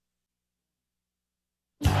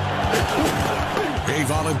a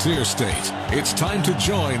volunteer state. It's time to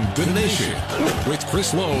join the nation with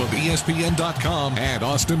Chris Lowe of ESPN.com and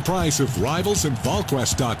Austin Price of Rivals and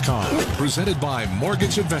VolQuest.com. Presented by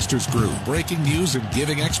Mortgage Investors Group. Breaking news and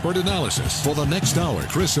giving expert analysis. For the next hour,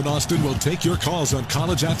 Chris and Austin will take your calls on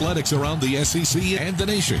college athletics around the SEC and the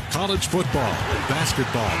nation. College football,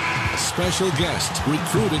 basketball, special guests,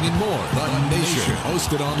 recruiting, and more. The Nation,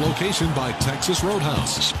 hosted on location by Texas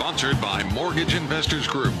Roadhouse. Sponsored by Mortgage Investors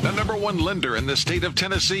Group, the #1 lender in the state of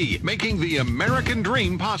Tennessee, making the American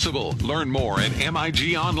dream possible. Learn more at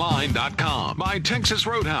MIGOnline.com. By Texas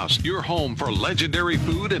Roadhouse, your home for legendary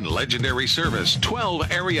food and legendary service.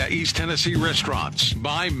 12 area East Tennessee restaurants.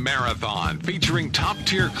 By Marathon, featuring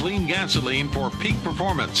top-tier clean gasoline for peak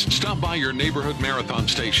performance. Stop by your neighborhood Marathon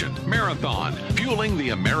station. Marathon, fueling the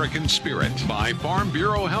American spirit. By Farm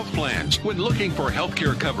Bureau Health Plans. When looking for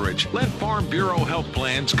healthcare coverage, let Farm Bureau Health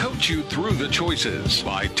Plans coach you through the choices.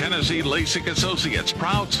 By Tennessee LASIK Associates,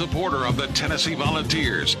 proud supporter of the Tennessee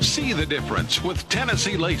Volunteers. See the difference with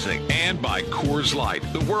Tennessee LASIK. And by Coors Light,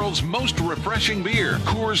 the world's most refreshing beer.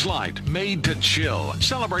 Coors Light, made to chill.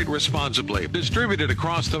 Celebrate responsibly. Distributed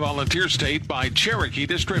across the Volunteer State by Cherokee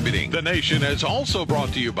Distributing. The Nation is also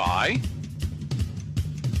brought to you by...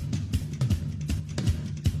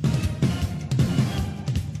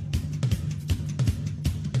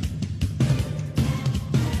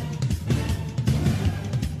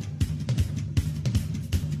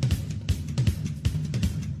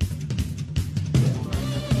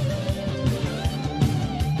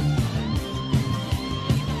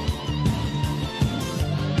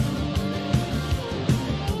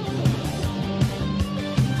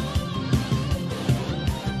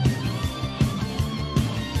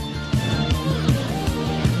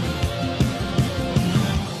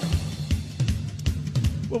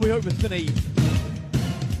 We hope it's been a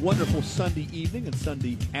wonderful Sunday evening and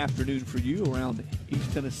Sunday afternoon for you around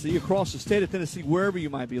East Tennessee, across the state of Tennessee, wherever you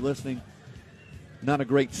might be listening. Not a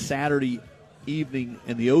great Saturday evening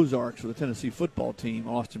in the Ozarks for the Tennessee football team.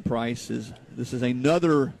 Austin Price this is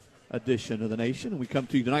another edition of the Nation. We come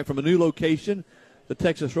to you tonight from a new location, the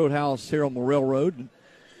Texas Roadhouse, Harold Morrell Road. And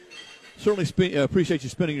certainly appreciate you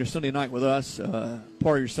spending your Sunday night with us,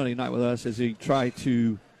 part of your Sunday night with us as we try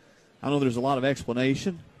to, I know there's a lot of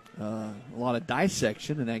explanation, a lot of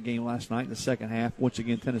dissection in that game last night in the second half. Once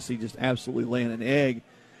again, Tennessee just absolutely laying an egg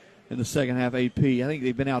in the second half. AP, I think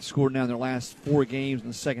they've been outscored now in their last 4 games in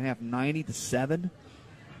the second half, 90-7.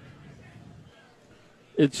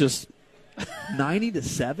 It's just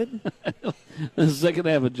 90-7. The second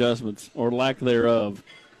half adjustments or lack thereof.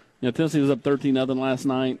 Tennessee was up 13-0 last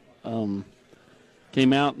night.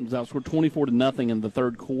 Came out and was outscored 24-0 in the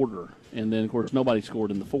third quarter. And then, of course, nobody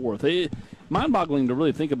scored in the fourth. Mind-boggling to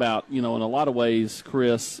really think about, in a lot of ways,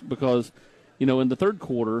 Chris, because, in the third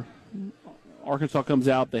quarter, Arkansas comes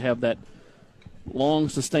out. They have that long,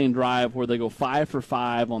 sustained drive where they go 5 for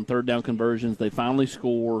 5 on third down conversions. They finally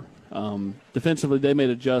score. Defensively, they made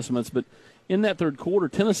adjustments. But in that third quarter,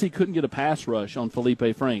 Tennessee couldn't get a pass rush on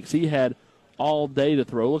Felipe Franks. He had all day to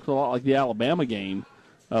throw. It looked a lot like the Alabama game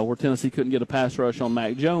where Tennessee couldn't get a pass rush on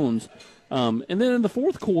Mac Jones. And then in the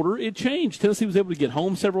fourth quarter, it changed. Tennessee was able to get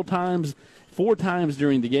home several times. 4 times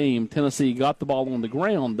during the game, Tennessee got the ball on the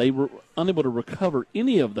ground. They were unable to recover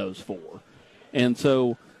any of those 4. And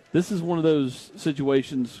so this is one of those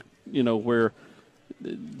situations, where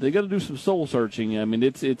they got to do some soul searching. I mean,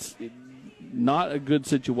 it's not a good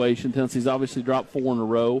situation. Tennessee's obviously dropped 4 in a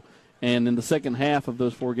row. And in the second half of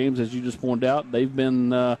those 4 games, as you just pointed out, they've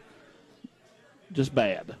been just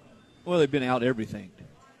bad. Well, they've been out everything.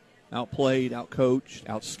 Outplayed, outcoached,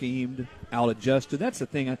 outschemed, outadjusted. That's the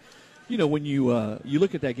thing. When you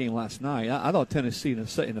look at that game last night, I thought Tennessee in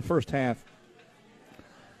the first half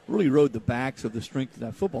really rode the backs of the strength of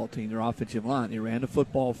that football team, their offensive line. They ran the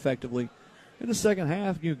football effectively. In the second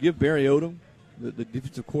half, give Barry Odom, the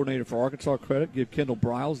defensive coordinator for Arkansas, credit. Give Kendall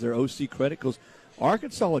Briles, their OC, credit, because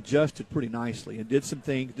Arkansas adjusted pretty nicely and did some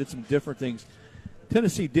different things.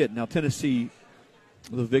 Tennessee didn't. Now, Tennessee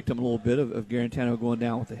the victim a little bit of Garantano going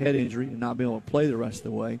down with a head injury and not being able to play the rest of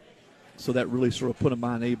the way. So that really sort of put him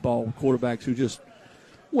behind 8-ball quarterbacks who just,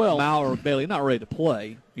 Mauer or Bailey, not ready to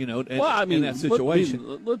play, in that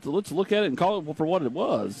situation. Let's look at it and call it for what it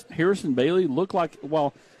was. Harrison Bailey looked like,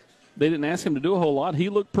 while they didn't ask him to do a whole lot, he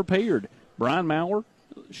looked prepared. Brian Mauer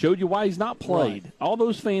showed you why he's not played. Right. All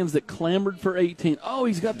those fans that clamored for 18,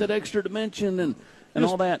 he's got that extra dimension and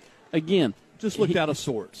all that. Again, just looked out of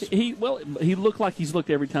sorts. He looked like he's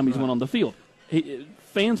looked every time he's went on the field.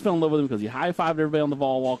 Fans fell in love with him because he high-fived everybody on the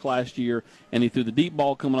ball walk last year, and he threw the deep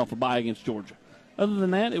ball coming off a bye against Georgia. Other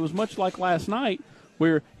than that, it was much like last night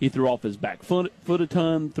where he threw off his back foot a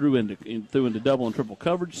ton, threw into double and triple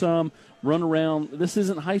coverage some, run around. This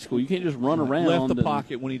isn't high school. You can't just run around. Left the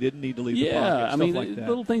pocket when he didn't need to leave the pocket. Yeah, I mean, like that.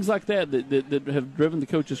 Little things like that have driven the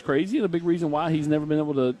coaches crazy, and a big reason why he's never been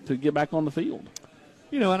able to get back on the field.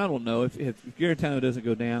 And I don't know if Garantano doesn't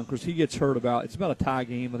go down, because he gets hurt it's about a tie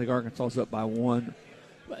game. I think Arkansas is up by 1.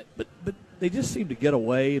 But they just seem to get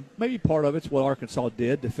away. Maybe part of it's what Arkansas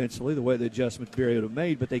did defensively, the way the adjustments Barry have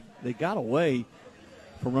made, but they got away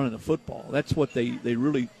from running the football. That's what they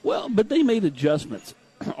really – Well, but they made adjustments,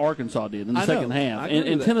 Arkansas did, in the second half,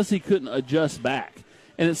 and Tennessee couldn't adjust back.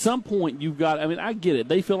 And at some point you've got – I mean, I get it.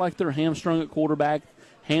 They feel like they're hamstrung at quarterback,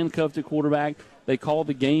 handcuffed at quarterback. They call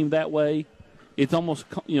the game that way. It's almost,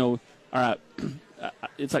 all right,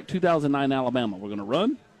 it's like 2009 Alabama. We're going to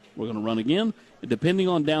run. We're going to run again. Depending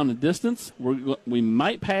on down and distance, we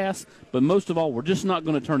might pass, but most of all, we're just not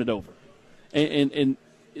going to turn it over. And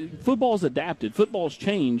football's adapted. Football's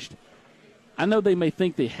changed. I know they may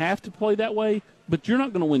think they have to play that way, but you're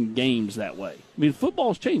not going to win games that way. I mean,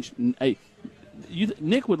 football's changed. Hey,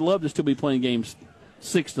 Nick would love to still be playing games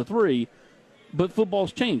 6-3, but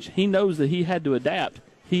football's changed. He knows that he had to adapt.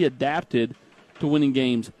 He adapted to winning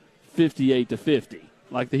games 58-50,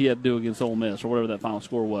 like he had to do against Ole Miss or whatever that final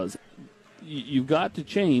score was. You've got to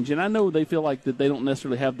change, and I know they feel like that they don't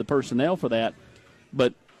necessarily have the personnel for that,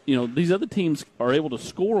 but these other teams are able to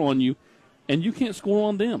score on you, and you can't score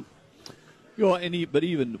on them. But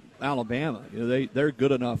even Alabama, they're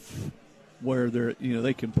good enough where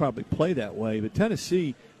they can probably play that way. But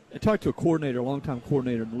Tennessee, I talked to a longtime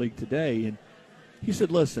coordinator in the league today, and he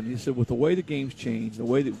said, listen, with the way the game's changed, the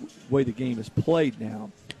way the game is played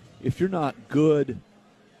now, if you're not good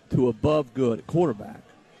to above good at quarterback,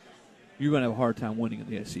 you're going to have a hard time winning in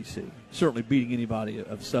the SEC, certainly beating anybody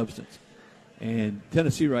of substance. And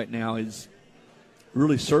Tennessee right now is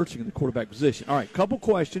really searching in the quarterback position. All right, couple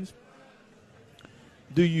questions.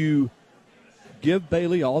 Do you give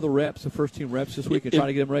Bailey all the reps, the first-team reps this week, and try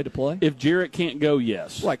to get him ready to play? If Jarrett can't go,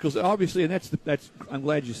 yes. Right, because obviously, and that's I'm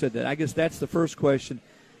glad you said that. I guess that's the first question.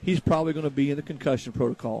 He's probably going to be in the concussion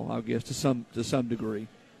protocol, I guess, to some degree,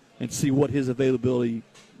 and see what his availability.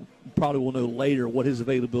 Probably will know later what his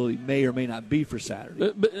availability may or may not be for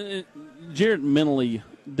Saturday. But Jarrett mentally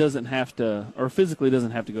doesn't have to, or physically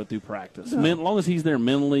doesn't have to go through practice. No. As long as he's there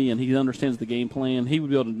mentally and he understands the game plan, he would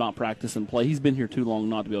be able to not practice and play. He's been here too long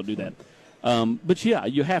not to be able to do that. But, yeah,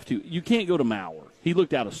 you have to. You can't go to Maurer. He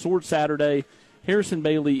looked out of sorts Saturday. Harrison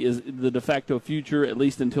Bailey is the de facto future, at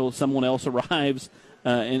least until someone else arrives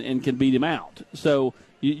and can beat him out. So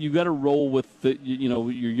you got to roll with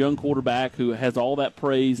your young quarterback who has all that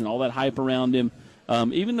praise and all that hype around him.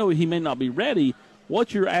 Even though he may not be ready,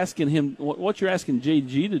 what you're asking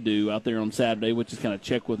JG to do out there on Saturday, which is kind of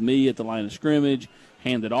check with me at the line of scrimmage,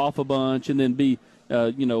 hand it off a bunch, and then be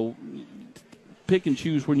pick and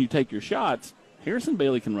choose when you take your shots. Harrison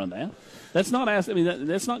Bailey can run that. That's not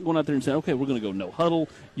that's not going out there and saying, okay, we're going to go no huddle.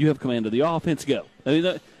 You have command of the offense. Go. I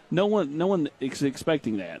mean, no one is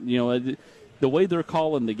expecting that. The way they're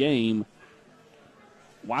calling the game,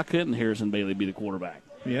 why couldn't Harrison Bailey be the quarterback?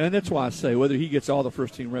 Yeah, and that's why I say whether he gets all the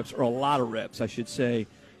first-team reps or a lot of reps, I should say,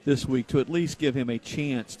 this week to at least give him a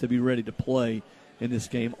chance to be ready to play in this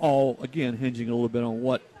game. All, again, hinging a little bit on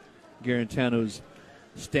what Garantano's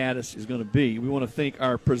status is going to be. We want to thank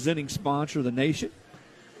our presenting sponsor, The Nation,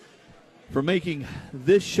 for making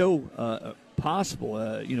this show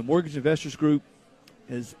possible. Mortgage Investors Group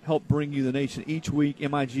has helped bring you The Nation each week.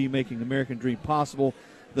 MIG making the American dream possible.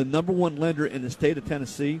 The number one lender in the state of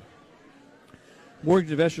Tennessee.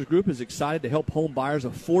 Mortgage Investors Group is excited to help home buyers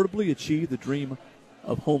affordably achieve the dream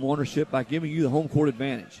of home ownership by giving you the home court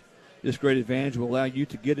advantage. This great advantage will allow you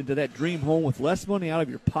to get into that dream home with less money out of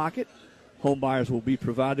your pocket. Home buyers will be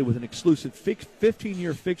provided with an exclusive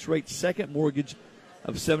 15-year fixed-rate second mortgage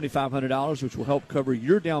of $7,500, which will help cover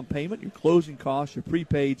your down payment, your closing costs, your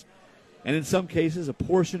prepaids, and in some cases, a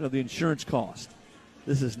portion of the insurance cost.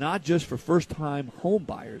 This is not just for first-time home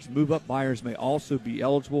buyers. Move-up buyers may also be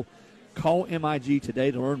eligible. Call MIG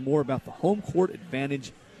today to learn more about the Home Court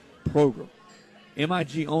Advantage program.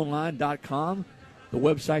 MIGonline.com, the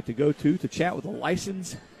website to go to chat with a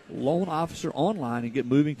licensed loan officer online and get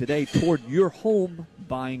moving today toward your home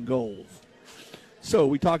buying goals. So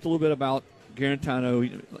we talked a little bit about Garantano.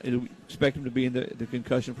 We expect him to be in the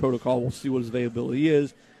concussion protocol. We'll see what his availability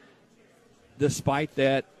is. Despite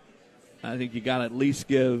that, I think you got to at least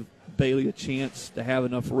give Bailey a chance to have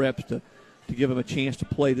enough reps to give him a chance to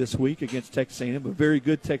play this week against Texas A&M. A very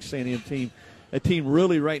good Texas A&M team. A team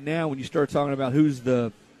really right now, when you start talking about who's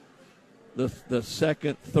the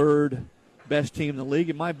second, third best team in the league,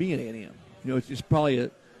 it might be an A&M. It's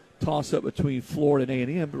probably toss-up between Florida and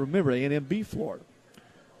A&M. But remember, A&M beat Florida.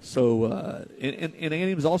 So, and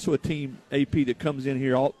A&M is also a team, AP, that comes in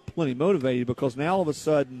here plenty motivated because now all of a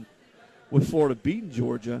sudden, with Florida beating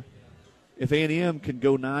Georgia, if A&M can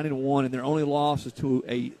go 9-1 and their only loss is to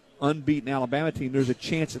a unbeaten Alabama team, there's a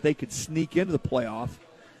chance that they could sneak into the playoff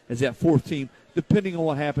as that fourth team, depending on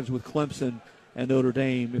what happens with Clemson and Notre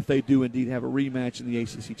Dame if they do indeed have a rematch in the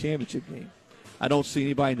ACC championship game. I don't see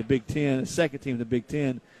anybody in the Big Ten, a second team in the Big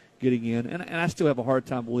Ten, getting in, and I still have a hard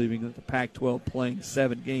time believing that the Pac-12 playing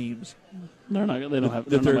 7 games, they're not. They don't have.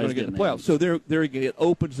 That they're going to get in the playoffs. So it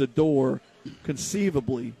opens the door,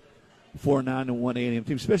 conceivably, for a 9-1 A&M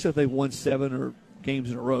team, especially if they won 7 or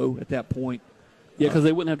games in a row at that point. Yeah, because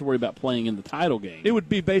they wouldn't have to worry about playing in the title game. It would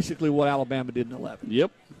be basically what Alabama did in 11.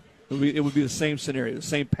 Yep. It would be the same scenario, the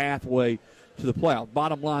same pathway to the playoff.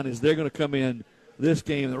 Bottom line is they're going to come in this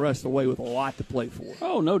game and the rest of the way with a lot to play for.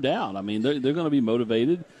 Oh, no doubt. I mean, they're going to be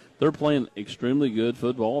motivated. They're playing extremely good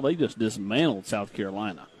football. They just dismantled South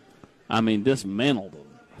Carolina. I mean, dismantled them.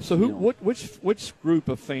 So which group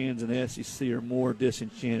of fans in the SEC are more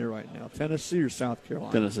disenchanted right now, Tennessee or South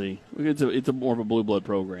Carolina? Tennessee. It's a more of a blue blood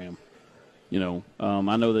program. I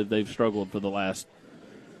know that they've struggled for the last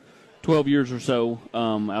 12 years or so,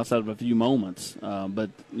 outside of a few moments.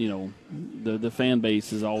 But the fan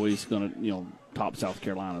base is always going to top South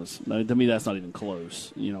Carolina's. To me, that's not even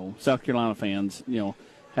close. South Carolina fans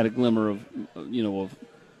had a glimmer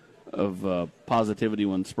of positivity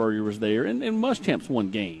when Spurrier was there, and Muschamp's won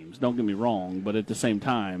games. Don't get me wrong, but at the same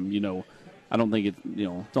time, I don't think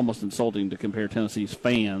it's almost insulting to compare Tennessee's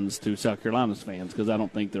fans to South Carolina's fans because I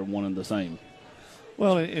don't think they're one and the same.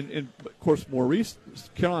 Well, and of course,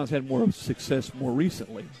 Carolina's had more success more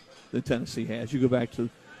recently than Tennessee has. You go back to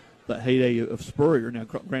the heyday of Spurrier. Now,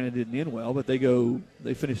 granted, it didn't end well, but they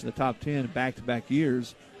finished in the top 10 back-to-back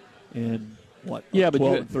years, and 12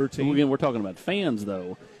 and 13. Again, we're talking about fans,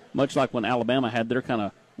 though. Much like when Alabama had their kind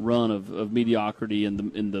of run of mediocrity in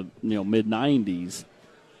the mid '90s,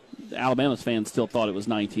 Alabama's fans still thought it was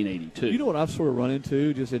 1982. You know what I've sort of run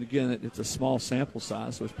into? Just again, it's a small sample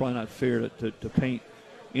size, so it's probably not fair to paint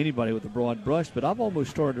anybody with a broad brush. But I've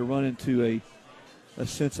almost started to run into a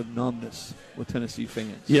sense of numbness with Tennessee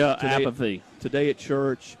fans. Yeah, apathy. Today at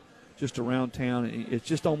church, just around town, it's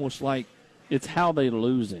just almost like it's how they're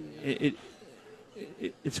losing.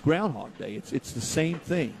 It's Groundhog Day. It's the same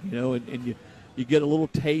thing, and you get a little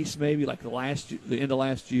taste maybe like the end of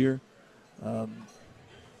last year.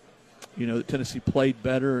 Tennessee played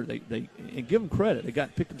better. They and give them credit. They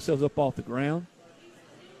picked themselves up off the ground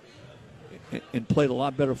and played a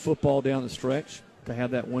lot better football down the stretch to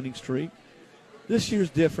have that winning streak. This year's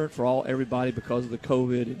different for everybody because of the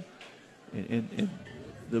COVID and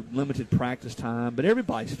the limited practice time, but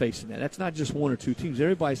everybody's facing that. That's not just one or two teams.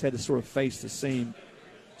 Everybody's had to sort of face the same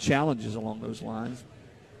challenges along those lines.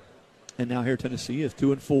 And now here Tennessee is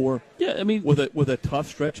 2-4. Yeah, I mean, with a tough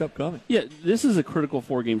stretch upcoming. Yeah, this is a critical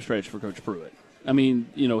 4-game stretch for Coach Pruitt. I mean,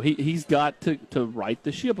 he's got to right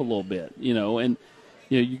the ship a little bit, and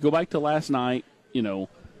you go back to last night, they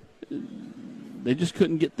just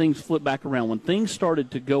couldn't get things flipped back around. When things started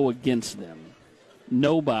to go against them,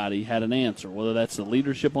 nobody had an answer, whether that's the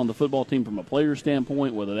leadership on the football team from a player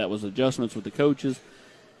standpoint, whether that was adjustments with the coaches.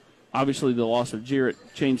 Obviously, the loss of Jarrett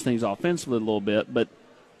changed things offensively a little bit, but,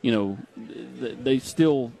 they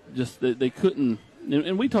still just they couldn't.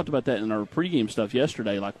 And we talked about that in our pregame stuff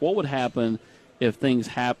yesterday. Like, what would happen if things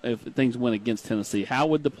went against Tennessee? How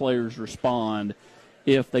would the players respond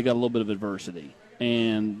if they got a little bit of adversity?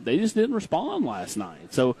 And they just didn't respond last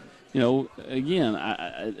night. So, again,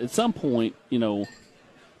 at some point, you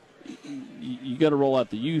got to roll out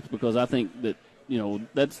the youth because I think that,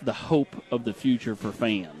 that's the hope of the future for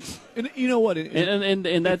fans. And you know what?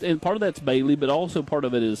 And part of that's Bailey, but also part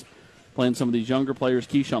of it is playing some of these younger players.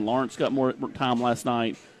 Keyshawn Lawrence got more time last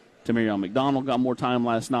night. Tamarion McDonald got more time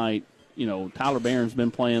last night. Tyler Barron's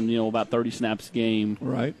been playing, about 30 snaps a game.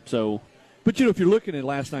 Right. So, but if you're looking at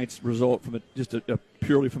last night's result from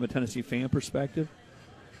purely from a Tennessee fan perspective,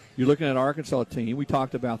 you're looking at an Arkansas team. We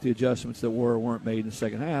talked about the adjustments that were or weren't made in the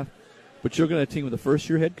second half, but you're looking at a team with a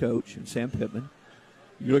first-year head coach in Sam Pittman.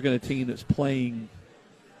 You're looking at a team that's playing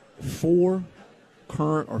 4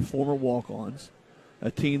 current or former walk-ons,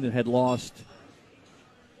 a team that had lost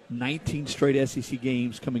 19 straight SEC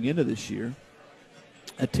games coming into this year,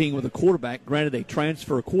 a team with a quarterback, granted a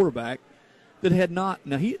transfer quarterback, that had not.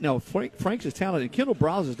 Now Frank's is talented, and Kendall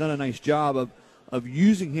Browse has done a nice job of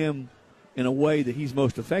using him in a way that he's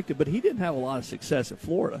most effective, but he didn't have a lot of success at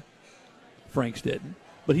Florida. Frank's didn't.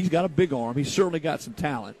 But he's got a big arm. He's certainly got some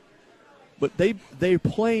talent. But they're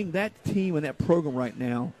playing that team and that program right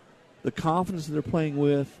now, the confidence that they're playing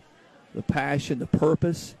with, the passion, the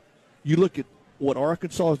purpose. You look at what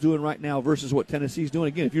Arkansas is doing right now versus what Tennessee is doing.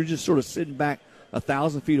 Again, if you're just sort of sitting back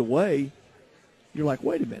 1,000 feet away, you're like,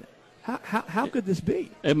 wait a minute. How could this be?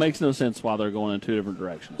 It makes no sense why they're going in two different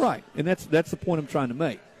directions. Right, and that's the point I'm trying to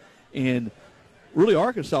make. And really,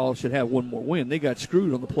 Arkansas should have one more win. They got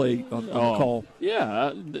screwed on the play on the call.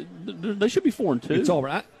 Yeah, they should be 4-2. It's all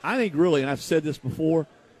right. I think really, and I've said this before,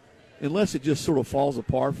 unless it just sort of falls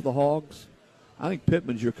apart for the Hogs, I think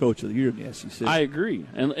Pittman's your coach of the year in the SEC. I agree,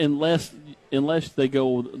 and unless they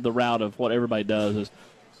go the route of what everybody does is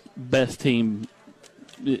best team.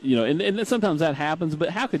 And sometimes that happens,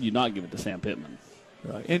 but how could you not give it to Sam Pittman?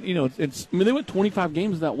 Right. And, they went 25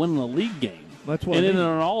 games without winning a league game. That's what I mean. In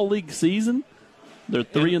an all-league season, they're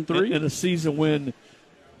 3-3. In a season when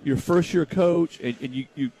your first-year coach and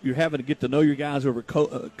you're having to get to know your guys over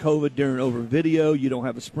COVID over video. You don't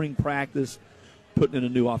have a spring practice, putting in a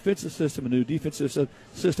new offensive system, a new defensive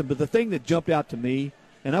system. But the thing that jumped out to me,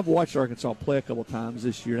 and I've watched Arkansas play a couple times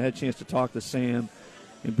this year. I had a chance to talk to Sam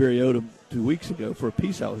and Barry Odom 2 weeks ago for a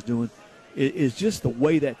piece I was doing, is just the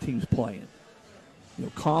way that team's playing.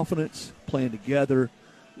 Confidence, playing together.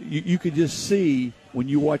 You can just see when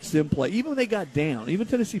you watch them play, even when they got down, even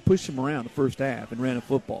Tennessee pushed them around the first half and ran a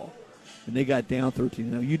football, and they got down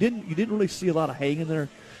 13-0. You didn't really see a lot of hanging their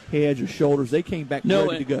heads or shoulders. They came back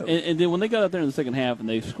ready to go. And then when they got out there in the second half and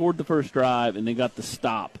they scored the first drive and they got the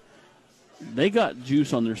stop, they got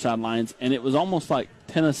juice on their sidelines, and it was almost like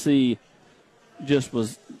Tennessee just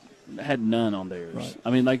had none on theirs. Right. I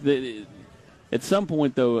mean, at some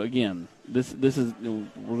point, though, again, this is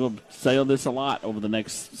we're going to say this a lot over the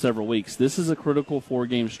next several weeks. This is a critical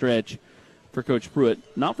 4-game stretch for Coach Pruitt,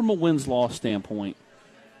 not from a wins-loss standpoint,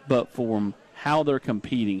 but from how they're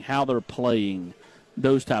competing, how they're playing,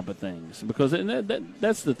 those type of things. Because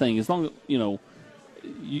that's the thing. As long as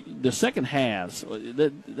the second halves,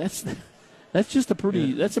 that's just a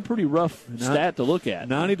pretty rough stat to look at.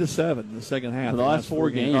 90-7 in the second half. For the last 4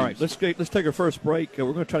 games. All right, let's take our first break.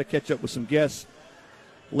 We're going to try to catch up with some guests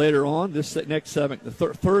later on. This next segment, the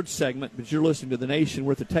third segment, but you're listening to The Nation.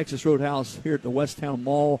 We're at the Texas Roadhouse here at the Westtown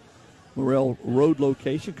Mall, Morrell Road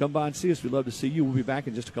location. Come by and see us. We'd love to see you. We'll be back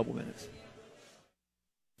in just a couple minutes.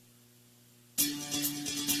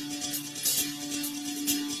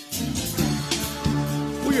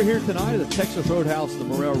 We are here tonight at the Texas Roadhouse, the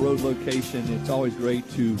Morrell Road location. It's always great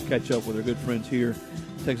to catch up with our good friends here.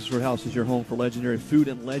 Texas Roadhouse is your home for legendary food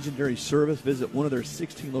and legendary service. Visit one of their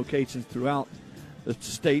 16 locations throughout the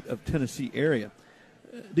state of Tennessee area.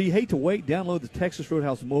 Do you hate to wait? Download the Texas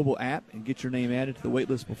Roadhouse mobile app and get your name added to the wait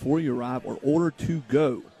list before you arrive or order to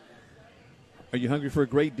go. Are you hungry for a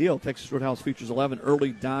great deal? Texas Roadhouse features 11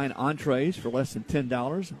 early dine entrees for less than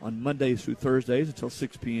 $10 on Mondays through Thursdays until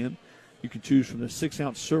 6 p.m. You can choose from the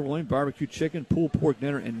 6-ounce sirloin, barbecue chicken, pulled pork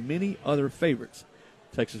dinner, and many other favorites.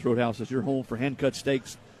 Texas Roadhouse is your home for hand-cut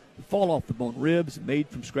steaks, fall-off-the-bone ribs,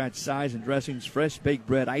 made-from-scratch sides and dressings, fresh baked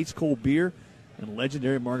bread, ice-cold beer, and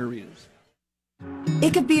legendary margaritas.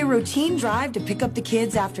 It could be a routine drive to pick up the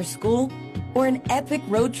kids after school or an epic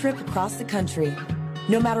road trip across the country.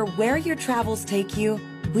 No matter where your travels take you,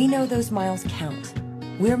 we know those miles count.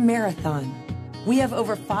 We're Marathon. We have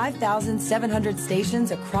over 5,700 stations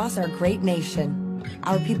across our great nation.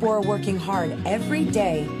 Our people are working hard every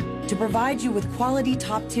day to provide you with quality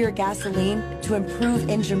top-tier gasoline to improve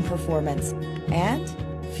engine performance and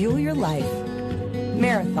fuel your life.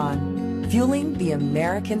 Marathon, fueling the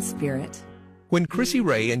American spirit. When Chrissy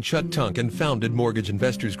Ray and Chuck Tunkin founded Mortgage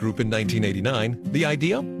Investors Group in 1989, the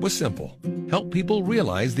idea was simple. Help people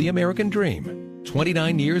realize the American dream.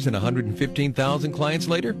 29 years and 115,000 clients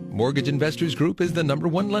later, Mortgage Investors Group is the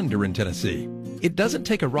 #1 lender in Tennessee. It doesn't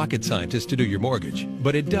take a rocket scientist to do your mortgage,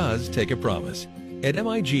 but it does take a promise. At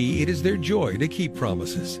MIG, it is their joy to keep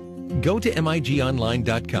promises. Go to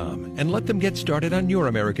MIGonline.com and let them get started on your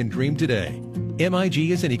American dream today. MIG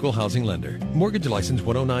is an equal housing lender. Mortgage license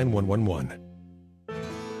 109111.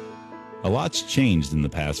 A lot's changed in the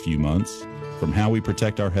past few months, from how we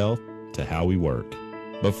protect our health to how we work.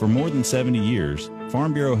 But for more than 70 years,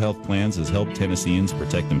 Farm Bureau Health Plans has helped Tennesseans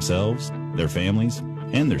protect themselves, their families,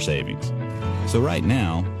 and their savings. So right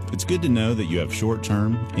now, it's good to know that you have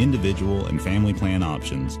short-term, individual, and family plan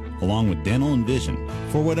options, along with dental and vision,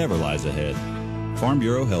 for whatever lies ahead. Farm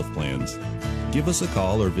Bureau Health Plans. Give us a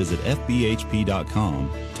call or visit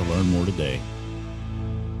fbhp.com to learn more today.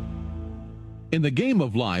 In the game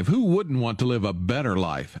of life, who wouldn't want to live a better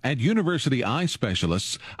life? At University Eye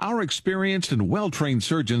Specialists, our experienced and well-trained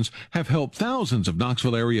surgeons have helped thousands of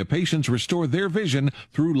Knoxville area patients restore their vision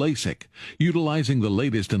through LASIK. Utilizing the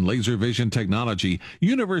latest in laser vision technology,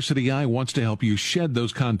 University Eye wants to help you shed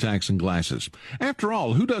those contacts and glasses. After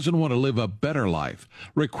all, who doesn't want to live a better life?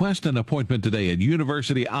 Request an appointment today at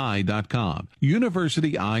universityeye.com.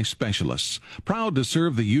 University Eye Specialists, proud to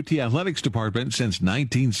serve the UT Athletics Department since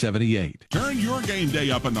 1978. Turn your game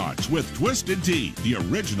day up a notch with Twisted Tea, the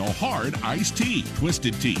original hard iced tea.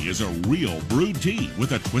 Twisted Tea is a real brewed tea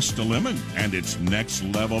with a twist of lemon, and it's next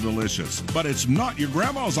level delicious. But it's not your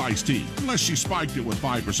grandma's iced tea, unless she spiked it with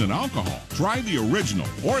 5% alcohol. Try the original,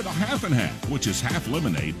 or the half and half, which is half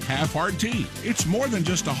lemonade, half hard tea. It's more than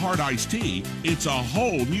just a hard iced tea, it's a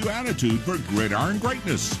whole new attitude for gridiron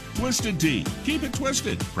greatness. Twisted Tea, keep it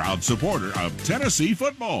twisted. Proud supporter of Tennessee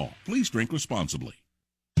football. Please drink responsibly.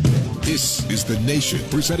 This is The Nation,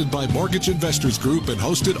 presented by Mortgage Investors Group and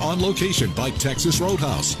hosted on location by Texas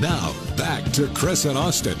Roadhouse. Now, back to Chris and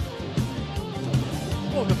Austin.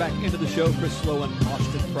 Welcome back into the show. Chris Lowe and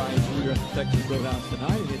Austin Price. We're at the Texas Roadhouse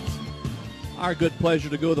tonight. It's our good pleasure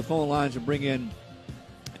to go to the phone lines and bring in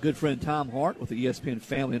a good friend Tom Hart with the ESPN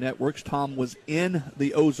Family Networks. Tom was in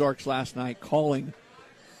the Ozarks last night calling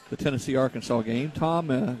the Tennessee-Arkansas game. Tom,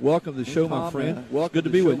 welcome to the show, my friend. Good to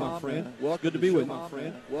be with you, my friend. Good to be with you, my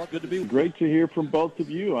friend. Good to be with you. Great to hear from both of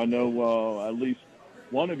you. I know at least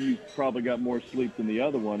one of you probably got more sleep than the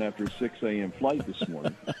other one after a 6 a.m. flight this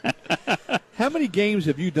morning. How many games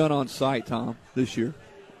have you done on site, Tom, this year?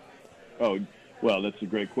 Oh, well, that's a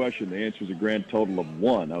great question. The answer is a grand total of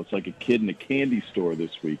 1. I was like a kid in a candy store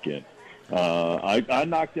this weekend. I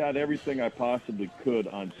knocked out everything I possibly could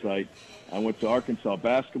on site. I went to Arkansas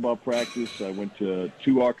basketball practice. I went to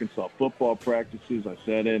 2 Arkansas football practices. I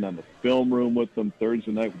sat in on the film room with them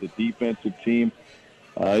Thursday night with the defensive team.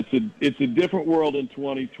 It's a different world in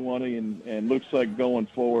 2020, and looks like going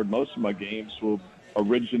forward, most of my games will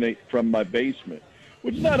originate from my basement,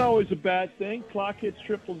 which is not always a bad thing. Clock hits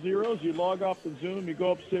 000. You log off the Zoom, you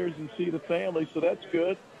go upstairs and see the family, so that's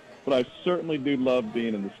good. But I certainly do love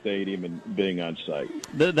being in the stadium and being on site.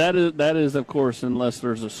 That is, of course, unless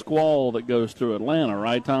there's a squall that goes through Atlanta,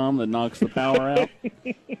 right, Tom, that knocks the power out?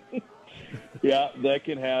 Yeah, that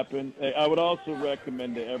can happen. I would also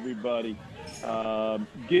recommend to everybody,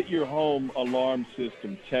 get your home alarm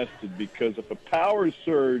system tested, because if a power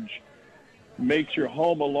surge makes your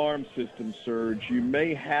home alarm system surge, you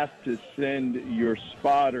may have to send your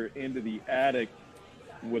spotter into the attic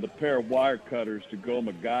with a pair of wire cutters to go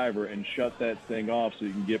MacGyver and shut that thing off so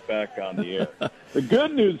you can get back on the air. The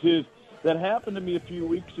good news is that happened to me a few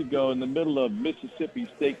weeks ago in the middle of Mississippi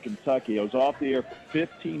State, Kentucky. I was off the air for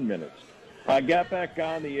 15 minutes. I got back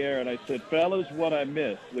on the air, and I said, fellas, what I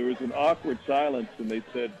missed. There was an awkward silence, and they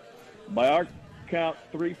said, by our count,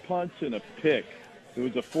 3 punts and a pick. It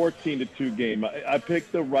was a 14-2 game. I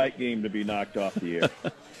picked the right game to be knocked off the air.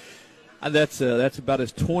 That's about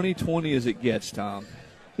as 2020 as it gets, Tom.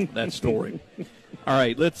 That story. All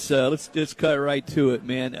right, let's just cut right to it,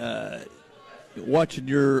 man. Watching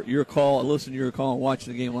your call, listening to your call, and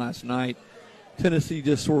watching the game last night, Tennessee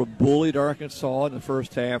just sort of bullied Arkansas in the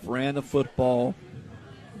first half, ran the football,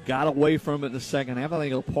 got away from it in the second half. I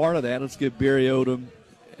think a part of that, let's give Barry Odom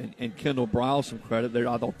and Kendall Briles some credit.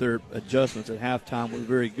 I thought their adjustments at halftime were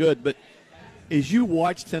very good. But as you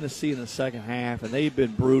watch Tennessee in the second half, and they've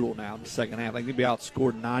been brutal now in the second half, I think they'd be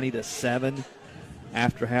outscored 90-7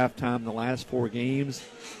 after halftime the last 4 games.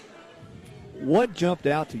 What jumped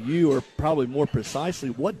out to you, or probably more precisely,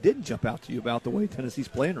 what didn't jump out to you about the way Tennessee's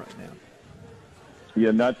playing right now?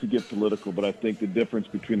 Yeah, not to get political, but I think the difference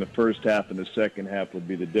between the first half and the second half would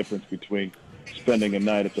be the difference between spending a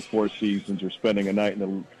night at the Four Seasons or spending a night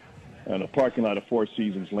in a parking lot of Four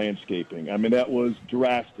Seasons landscaping. I mean, that was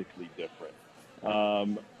drastically different.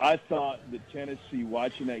 I thought that Tennessee,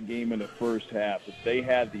 watching that game in the first half, that they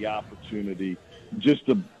had the opportunity just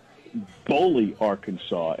to bully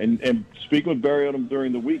Arkansas. And speaking with Barry Odom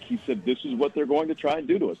during the week, he said, this is what they're going to try and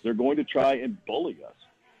do to us. They're going to try and bully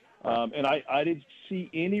us. And I didn't see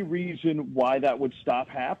any reason why that would stop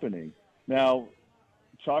happening. Now,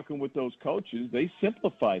 talking with those coaches, they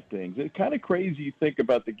simplified things. It's kind of crazy you think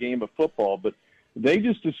about the game of football, but they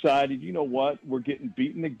just decided, you know what, we're getting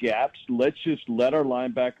beaten the gaps. Let's just let our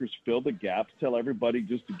linebackers fill the gaps, tell everybody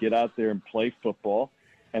just to get out there and play football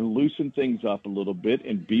and loosen things up a little bit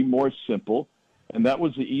and be more simple. And that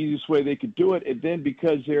was the easiest way they could do it. And then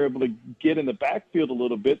because they're able to get in the backfield a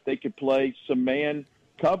little bit, they could play some man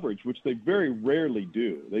coverage, which they very rarely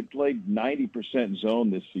do. They played 90% zone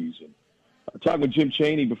this season. talking with Jim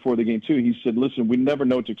Chaney before the game, too. He said, listen, we never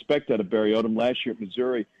know what to expect out of Barry Odom. Last year at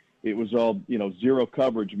Missouri, it was all, zero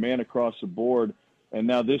coverage, man across the board. And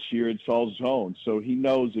now this year it's all zone. So he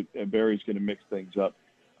knows that Barry's going to mix things up.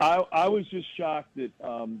 I was just shocked that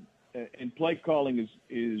and play calling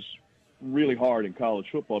is really hard in college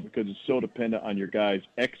football because it's so dependent on your guys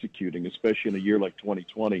executing, especially in a year like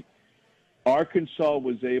 2020. Arkansas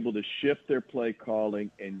was able to shift their play calling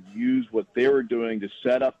and use what they were doing to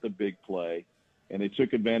set up the big play, and they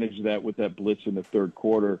took advantage of that with that blitz in the third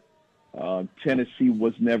quarter. Tennessee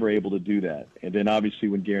was never able to do that. And then obviously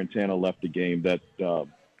when Garantano left the game, that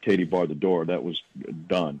Katie barred the door. That was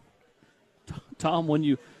done. Tom, when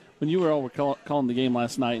you were all calling the game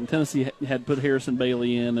last night, and Tennessee had put Harrison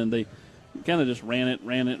Bailey in, and they kind of just ran it,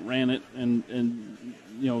 and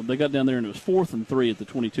they got down there, and it was 4th and 3 at the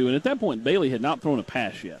 22. And at that point, Bailey had not thrown a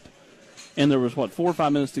pass yet. And there was, 4 or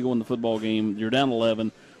 5 minutes to go in the football game. You're down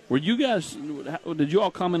 11. Did you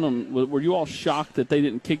all comment on, were you all shocked that they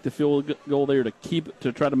didn't kick the field goal there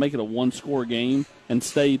to try to make it a one-score game and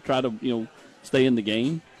stay in the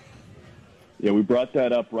game? Yeah, we brought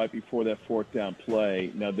that up right before that 4th down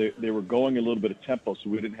play. Now, they were going a little bit of tempo, so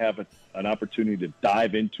we didn't have an opportunity to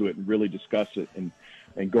dive into it and really discuss it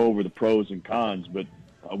and go over the pros and cons. But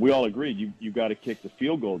we all agreed you got to kick the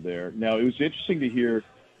field goal there. Now, it was interesting to hear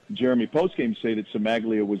Jeremy postgame say that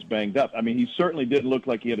Samaglia was banged up. I mean, he certainly didn't look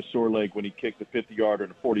like he had a sore leg when he kicked a 50-yarder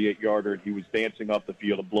and a 48-yarder, and he was dancing off the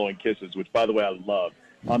field and blowing kisses, which, by the way, I love.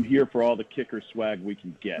 I'm here for all the kicker swag we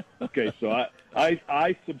can get. Okay, so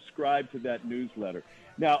I subscribe to that newsletter.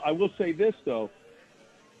 Now, I will say this, though.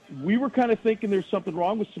 We were kind of thinking there's something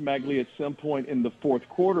wrong with Samaglia at some point in the fourth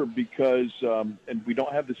quarter because, and we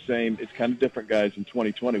don't have the same, it's kind of different, guys, in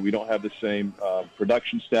 2020. We don't have the same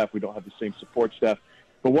production staff. We don't have the same support staff.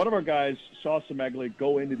 But one of our guys saw Samaglia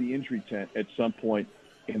go into the injury tent at some point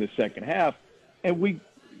in the second half, and we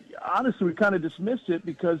kind of dismissed it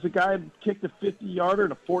because the guy kicked a 50-yarder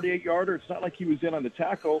and a 48-yarder. It's not like he was in on the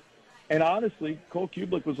tackle. And honestly, Cole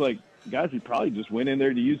Kublik was like, guys, he probably just went in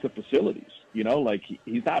there to use the facilities.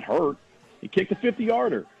 He's not hurt. He kicked a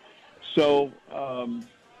 50-yarder. So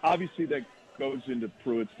obviously that goes into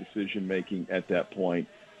Pruitt's decision-making at that point.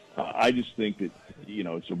 I just think that,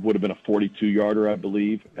 it would have been a 42-yarder, I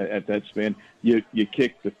believe, at that span. You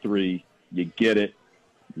kick the 3, you get it,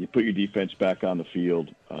 you put your defense back on the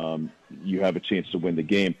field, you have a chance to win the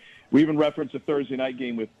game. We even referenced a Thursday night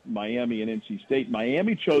game with Miami and NC State.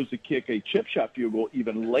 Miami chose to kick a chip shot field goal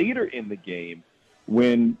even later in the game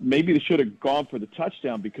when maybe they should have gone for the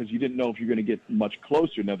touchdown because you didn't know if you're going to get much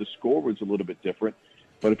closer. Now, the score was a little bit different,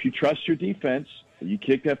 but if you trust your defense and you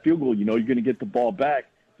kick that field goal, you're going to get the ball back,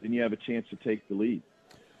 then you have a chance to take the lead.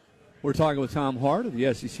 We're talking with Tom Hart of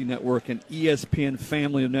the SEC Network and ESPN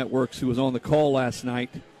family of networks who was on the call last night,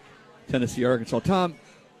 Tennessee, Arkansas. Tom,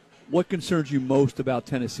 what concerns you most about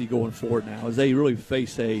Tennessee going forward now as they really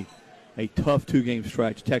face a tough two-game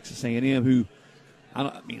stretch? Texas A&M, who,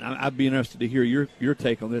 I'd be interested to hear your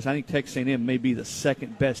take on this. I think Texas A&M may be the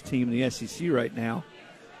second-best team in the SEC right now.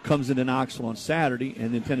 Comes into Knoxville on Saturday,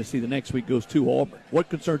 and then Tennessee the next week goes to Auburn. What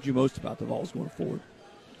concerns you most about the Vols going forward?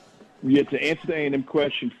 Yeah, to answer the A&M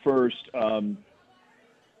question first,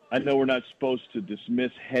 I know we're not supposed to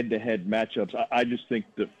dismiss head-to-head matchups. I just think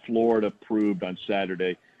that Florida proved on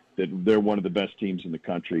Saturday that they're one of the best teams in the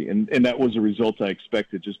country. And that was a result I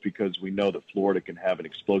expected just because we know that Florida can have an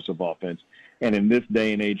explosive offense. And in this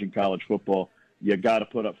day and age in college football, you got to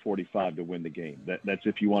put up 45 to win the game. That's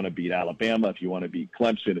if you want to beat Alabama, if you want to beat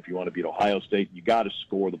Clemson, if you want to beat Ohio State, you got to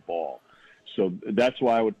score the ball. So that's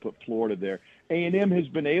why I would put Florida there. A&M has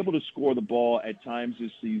been able to score the ball at times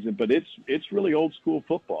this season, but it's really old-school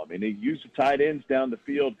football. I mean, they use the tight ends down the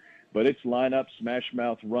field, but it's line up, smash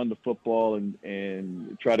mouth, run the football,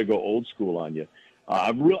 and try to go old school on you.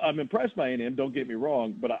 I'm impressed by A&M, don't get me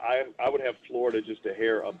wrong, but I would have Florida just a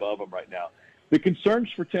hair above them right now. The concerns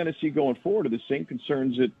for Tennessee going forward are the same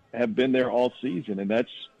concerns that have been there all season, and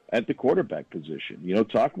that's at the quarterback position.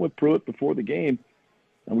 Talking with Pruitt before the game,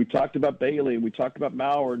 and we talked about Bailey, and we talked about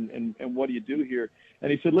Maurer, and what do you do here?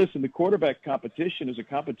 And he said, listen, the quarterback competition is a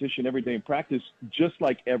competition every day in practice, just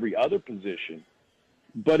like every other position.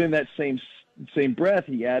 But in that same breath,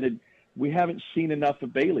 he added, we haven't seen enough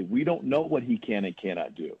of Bailey. We don't know what he can and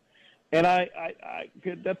cannot do. And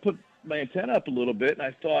that put my antenna up a little bit, and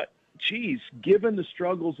I thought, geez, given the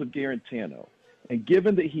struggles of Garantano, and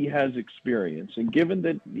given that he has experience, and given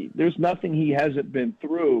that there's nothing he hasn't been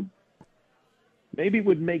through, maybe it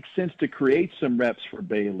would make sense to create some reps for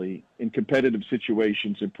Bailey in competitive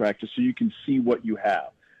situations in practice so you can see what you have.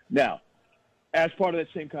 Now, as part of that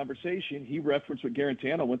same conversation, he referenced what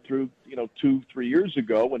Garantano went through, 2-3 years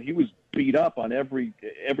ago when he was beat up on every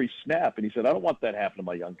snap. And he said, I don't want that happening to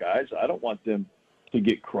my young guys. I don't want them to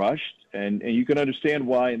get crushed. And you can understand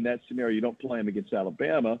why in that scenario you don't play them against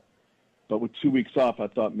Alabama. But with 2 weeks off, I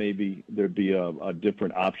thought maybe there'd be a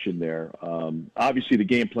different option there. Obviously, the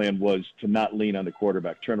game plan was to not lean on the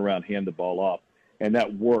quarterback, turn around, hand the ball off. And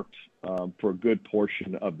that worked for a good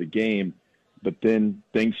portion of the game. But then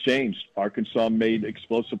things changed. Arkansas made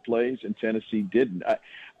explosive plays, and Tennessee didn't.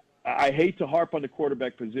 I hate to harp on the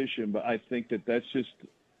quarterback position, but I think that's just,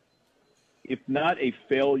 if not a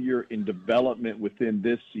failure in development within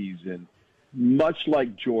this season, much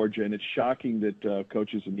like Georgia, and it's shocking that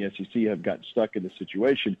coaches in the SEC have gotten stuck in this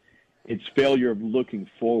situation, it's failure of looking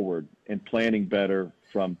forward and planning better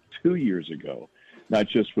from 2 years ago, not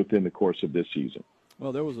just within the course of this season.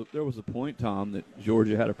 Well, there was a point, Tom, that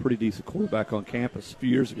Georgia had a pretty decent quarterback on campus a few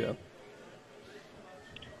years ago.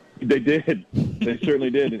 They did. They certainly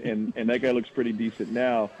did, and that guy looks pretty decent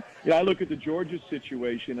now. I look at the Georgia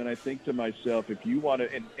situation, and I think to myself, if you want to,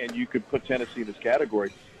 and you could put Tennessee in this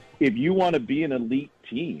category, if you want to be an elite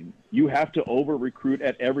team, you have to over-recruit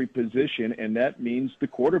at every position, and that means the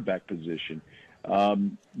quarterback position.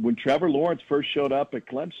 When Trevor Lawrence first showed up at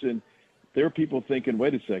Clemson, there were people thinking,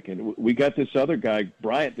 wait a second, we got this other guy,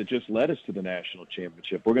 Bryant, that just led us to the national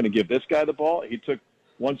championship. We're going to give this guy the ball? He took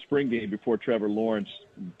one spring game before Trevor Lawrence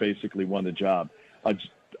basically won the job.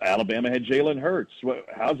 Alabama had Jalen Hurts.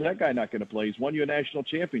 How's that guy not going to play? He's won you a national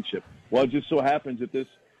championship. Well, it just so happens that this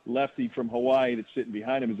lefty from Hawaii that's sitting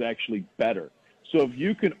behind him is actually better. So if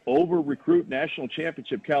you can over-recruit national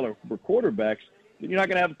championship caliber quarterbacks, then you're not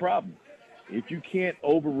going to have a problem. If you can't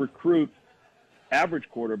over-recruit average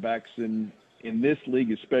quarterbacks in this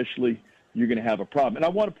league especially, you're going to have a problem. And I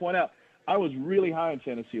want to point out, I was really high on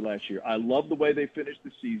Tennessee last year. I love the way they finished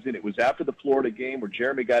the season. It was after the Florida game where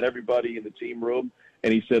Jeremy got everybody in the team room,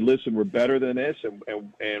 and he said, listen, we're better than this,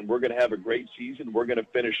 and we're going to have a great season. We're going to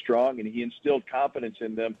finish strong, and he instilled confidence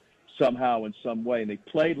in them somehow in some way, and they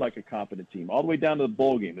played like a competent team all the way down to the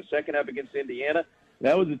bowl game. The second half against Indiana,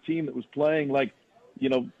 that was a team that was playing like,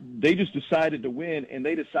 they just decided to win, and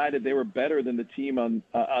they decided they were better than the team on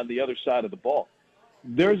the other side of the ball.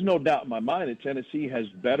 There's no doubt in my mind that Tennessee has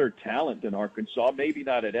better talent than Arkansas, maybe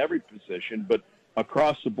not at every position, but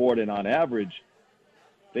across the board and on average,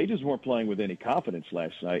 they just weren't playing with any confidence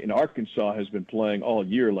last night. And Arkansas has been playing all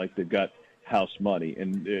year like they've got house money.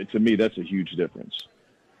 And to me, that's a huge difference.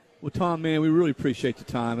 Well, Tom, man, we really appreciate the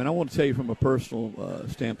time. And I want to tell you from a personal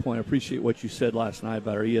standpoint, I appreciate what you said last night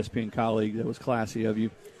about our ESPN colleague. That was classy of you.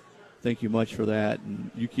 Thank you much for that.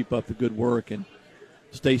 And you keep up the good work and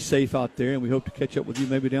stay safe out there. And we hope to catch up with you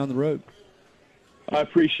maybe down the road. I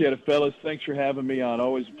appreciate it, fellas. Thanks for having me on.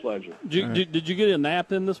 Always a pleasure. Did you get a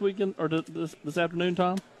nap in this weekend or this afternoon,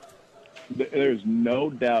 Tom? There's no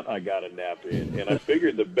doubt I got a nap in, and I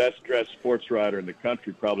figured the best-dressed sports writer in the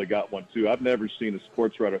country probably got one, too. I've never seen a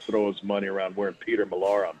sports writer throw his money around wearing Peter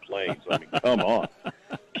Millar on planes. I mean, come on.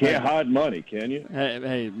 Can't hide money, can you?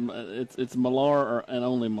 Hey, it's Millar and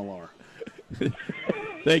only Millar.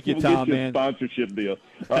 Thank you, Tom, get you man. A sponsorship deal.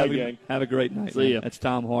 All right, gang. Have a great night. See ya. That's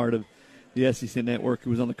Tom Hart of the SEC Network,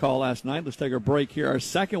 who was on the call last night. Let's take our break here. Our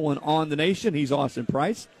second one on the nation. He's Austin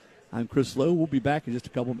Price. I'm Chris Lowe. We'll be back in just a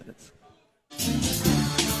couple minutes.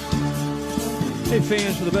 Hey,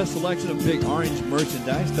 fans, for the best selection of Big Orange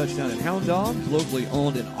merchandise, touchdown at Hound Dogs. Locally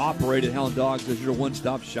owned and operated, Hound Dogs is your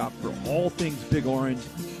one-stop shop for all things Big Orange.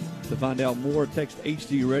 To find out more, text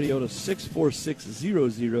HD Radio to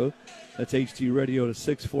 64600. That's HD Radio to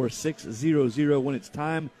 64600. When it's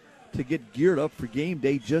time to get geared up for game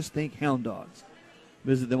day, just think Hound Dogs.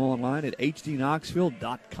 Visit them online at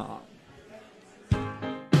hdknoxville.com.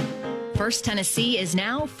 First Tennessee is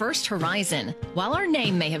now First Horizon. While our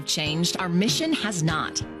name may have changed, our mission has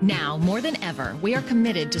not. Now, more than ever, we are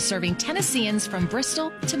committed to serving Tennesseans from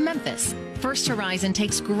Bristol to Memphis. First Horizon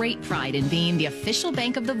takes great pride in being the official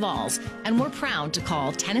bank of the Vols, and we're proud to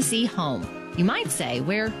call Tennessee home. You might say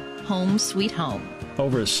we're home sweet home.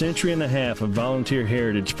 Over a century and a half of volunteer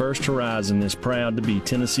heritage, First Horizon is proud to be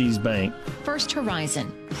Tennessee's bank. First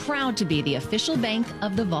Horizon, proud to be the official bank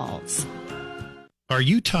of the Vols. Are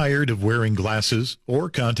you tired of wearing glasses or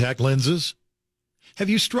contact lenses? Have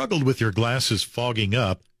you struggled with your glasses fogging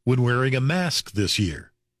up when wearing a mask this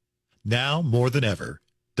year? Now more than ever,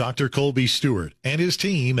 Dr. Colby Stewart and his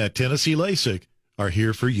team at Tennessee LASIK are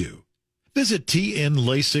here for you. Visit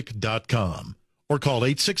tnlasik.com or call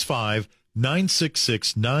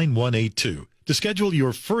 865-966-9182 to schedule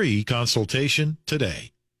your free consultation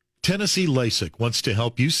today. Tennessee LASIK wants to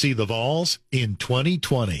help you see the Vols in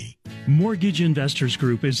 2020. Mortgage Investors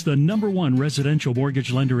Group is the #1 residential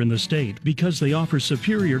mortgage lender in the state because they offer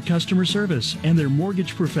superior customer service, and their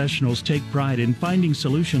mortgage professionals take pride in finding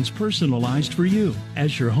solutions personalized for you.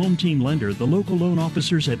 As your home team lender, the local loan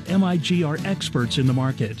officers at MIG are experts in the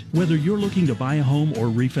market. Whether you're looking to buy a home or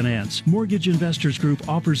refinance, Mortgage Investors Group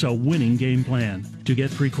offers a winning game plan. To get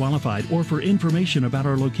pre-qualified or for information about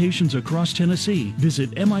our locations across Tennessee, visit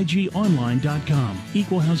migonline.com.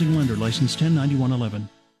 Equal housing lender, license 109111.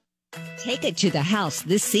 Take it to the house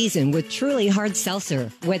this season with Truly Hard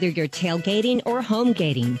Seltzer. Whether you're tailgating or home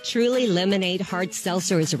gating, Truly Lemonade Hard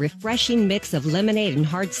Seltzer is a refreshing mix of lemonade and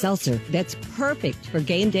hard seltzer that's perfect for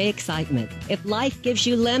game day excitement. If life gives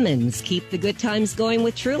you lemons, keep the good times going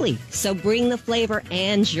with Truly. So bring the flavor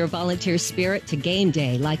and your volunteer spirit to game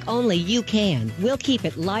day like only you can. We'll keep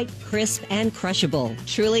it light, crisp, and crushable.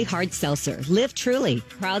 Truly Hard Seltzer. Live Truly.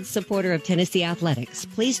 Proud supporter of Tennessee Athletics.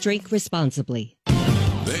 Please drink responsibly.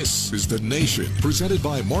 This is The Nation, presented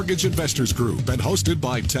by Mortgage Investors Group and hosted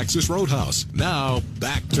by Texas Roadhouse. Now,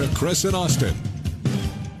 back to Chris and Austin.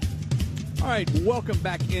 All right, welcome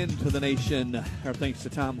back into The Nation. Our thanks to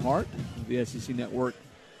Tom Hart of the SEC Network.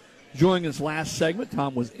 Joining us last segment,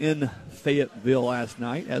 Tom was in Fayetteville last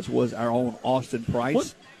night, as was our own Austin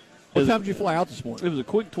Price. What time did you fly out this morning? It was a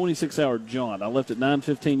quick 26-hour jaunt. I left at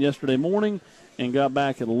 9:15 yesterday morning and got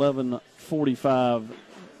back at 11:45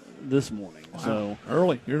 this morning. Wow. So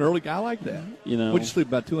early. You're an early guy like that. You know, would you sleep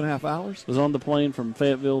about 2.5 hours? Was on the plane from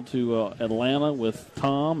Fayetteville to Atlanta with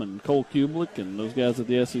Tom and Cole Kublik and those guys at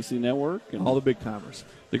the SEC Network and all the big timers.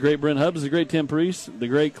 The great Brent Hubbs, the great Tim Priest, the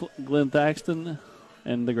great Glenn Thaxton,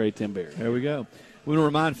 and the great Tim Berry. There we go. We want to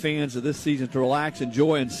remind fans of this season to relax,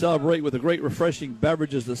 enjoy, and celebrate with the great refreshing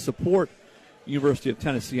beverages that support University of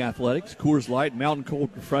Tennessee athletics. Coors Light, mountain cold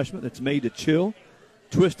refreshment that's made to chill.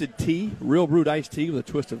 Twisted tea, real brewed iced tea with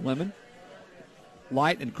a twist of lemon.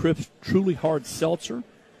 Light and crisp, truly hard seltzer.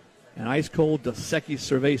 And ice cold Dos Equis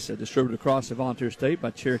Cerveza, distributed across the Volunteer State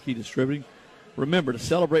by Cherokee Distributing. Remember, to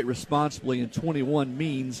celebrate responsibly in 21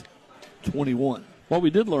 means 21. What we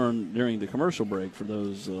did learn during the commercial break, for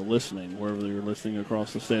those listening, wherever you're listening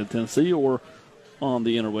across the state of Tennessee or on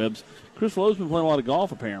the interwebs, Chris Lowe's been playing a lot of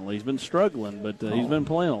golf apparently. He's been struggling, but he's been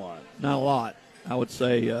playing a lot. Not a lot. I would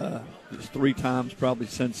say just 3 times probably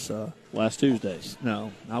since last Tuesdays.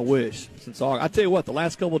 No, I wish. Since August. I tell you what, the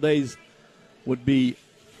last couple of days would be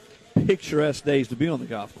picturesque days to be on the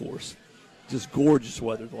golf course. Just gorgeous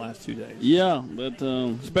weather the last 2 days. Yeah, but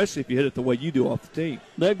especially if you hit it the way you do off the tee.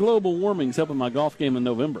 That global warming's helping my golf game in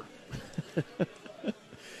November.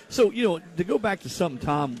 So, to go back to something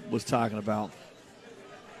Tom was talking about,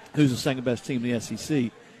 who's the second best team in the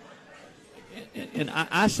SEC. And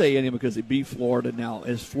I say any because they beat Florida. Now,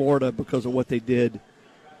 is Florida, because of what they did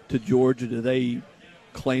to Georgia, do they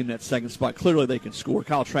claim that second spot? Clearly they can score.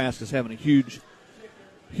 Kyle Trask is having a huge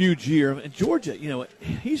year. And Georgia,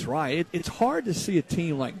 he's right. It's hard to see a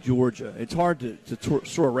team like Georgia. It's hard to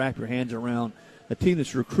sort of wrap your hands around a team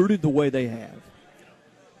that's recruited the way they have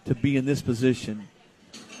to be in this position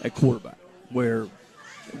at quarterback,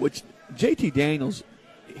 which JT Daniels,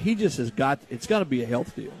 he just has it's got to be a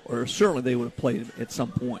health deal, or certainly they would have played him at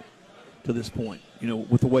some point to this point,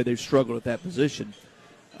 with the way they've struggled at that position.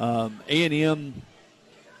 A&M,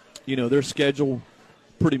 their schedule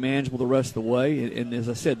pretty manageable the rest of the way, and as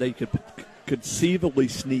I said, they could conceivably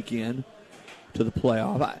sneak in to the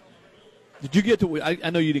playoff. Did you get to? I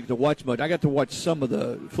know you didn't get to watch much. I got to watch some of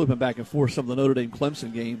the flipping back and forth, some of the Notre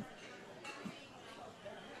Dame-Clemson game.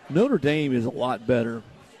 Notre Dame is a lot better.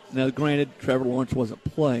 Now, granted, Trevor Lawrence wasn't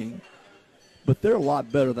playing, but they're a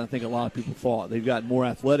lot better than I think a lot of people thought. They've got more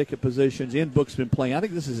athletic at positions. Book's been playing. I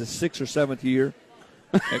think this is his 6th or 7th year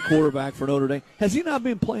at quarterback for Notre Dame. Has he not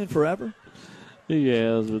been playing forever? He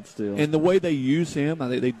has, but still. And the way they use him,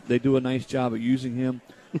 I think they do a nice job of using him.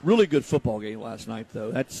 Really good football game last night,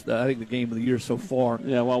 though. That's, I think, the game of the year so far.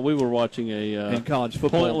 Yeah, while we were watching in college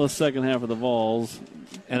football, pointless second half of the Vols.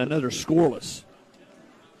 And another scoreless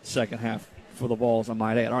second half for the Vols, I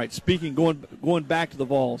might add. All right, going back to the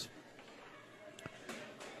Vols,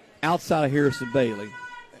 outside of Harrison Bailey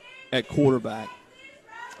at quarterback,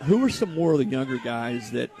 who are some more of the younger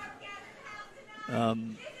guys that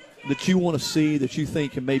you want to see, that you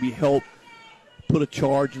think can maybe help put a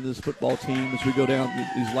charge in this football team as we go down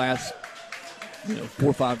these last 4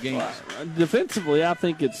 or 5 games? Defensively, I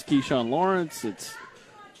think it's Keyshawn Lawrence. It's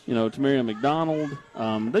Tamarion McDonald.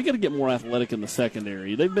 They got to get more athletic in the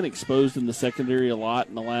secondary. They've been exposed in the secondary a lot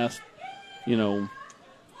in the last,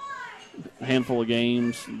 handful of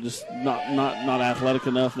games. Just not athletic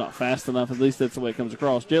enough, not fast enough. At least that's the way it comes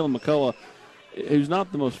across. Jalen McCullough, who's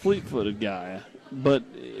not the most fleet-footed guy, but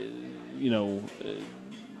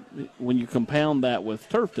when you compound that with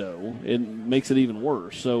turf toe, it makes it even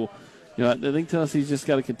worse. So, I think Tennessee's just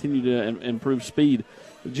got to continue to improve speed.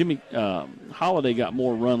 Jimmy Holiday got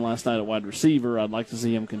more run last night at wide receiver. I'd like to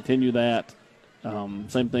see him continue that.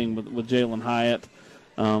 Same thing with Jalen Hyatt.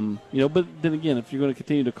 But then again, if you're going to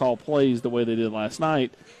continue to call plays the way they did last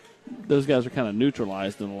night, those guys are kind of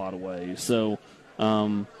neutralized in a lot of ways. So,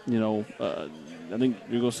 I think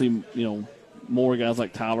you're going to see, more guys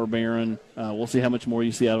like Tyler Barron. We'll see how much more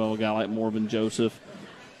you see out of a guy like Morven Joseph.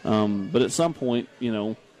 But at some point,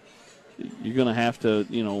 you're going to have to,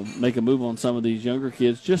 make a move on some of these younger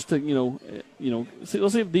kids just to,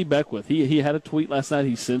 let's see if D. Beckwith. He had a tweet last night.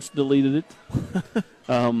 He since deleted it.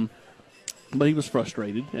 But he was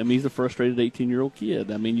frustrated. I mean, he's a frustrated 18-year-old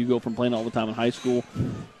kid. I mean, you go from playing all the time in high school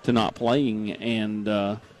to not playing,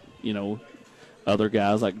 and, other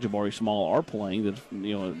guys like Jabari Small are playing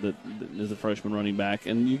that is a freshman running back,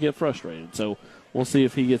 and you get frustrated. So we'll see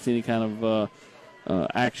if he gets any kind of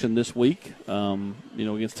action this week,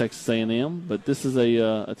 against Texas A&M. But this is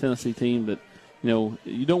a Tennessee team that,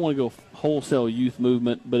 you don't want to go wholesale youth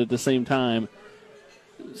movement, but at the same time,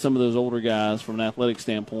 some of those older guys from an athletic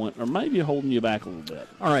standpoint are maybe holding you back a little bit.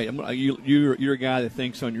 All right, you're a guy that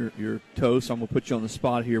thinks on your toes, so I'm going to put you on the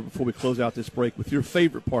spot here before we close out this break with your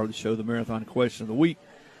favorite part of the show, the Marathon Question of the Week.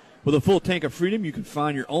 With a full tank of freedom, you can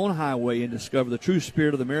find your own highway and discover the true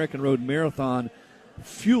spirit of the American Road Marathon,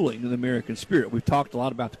 fueling the American spirit. We've talked a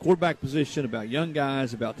lot about the quarterback position, about young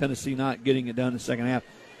guys, about Tennessee not getting it done in the second half.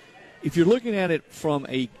 If you're looking at it from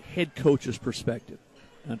a head coach's perspective,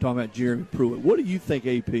 I'm talking about Jeremy Pruitt, what do you think,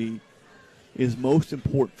 AP, is most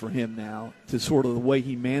important for him now to sort of the way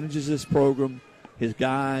he manages this program, his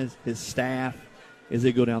guys, his staff, as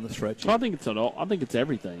they go down the stretch? Well, I think it's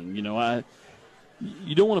everything. You don't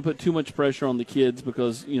want to put too much pressure on the kids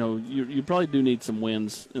because, you probably do need some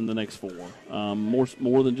wins in the next four,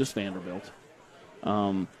 more than just Vanderbilt.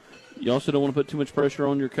 You also don't want to put too much pressure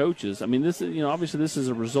on your coaches. I mean, this is, obviously this is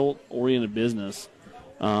a result-oriented business.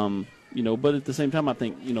 But at the same time, I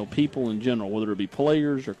think, people in general, whether it be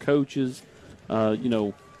players or coaches,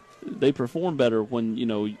 they perform better when,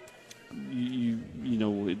 they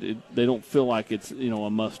don't feel like it's, a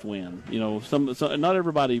must win. Not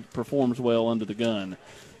everybody performs well under the gun.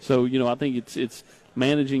 So, I think it's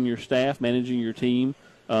managing your staff, managing your team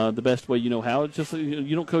the best way you know how. It's just,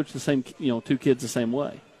 you don't coach the same, two kids the same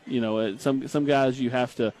way. Some guys you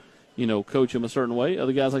have to, coach them a certain way.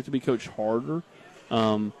 Other guys like to be coached harder.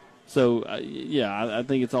 I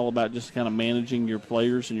think it's all about just kind of managing your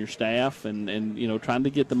players and your staff and trying to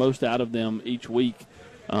get the most out of them each week.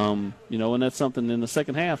 And that's something in the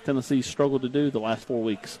second half Tennessee struggled to do the last 4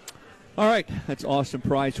 weeks. All right, that's Austin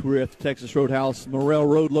Price. We're at the Texas Roadhouse Morrell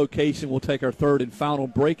Road location. We'll take our third and final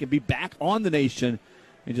break and be back on the nation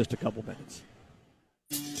in just a couple minutes.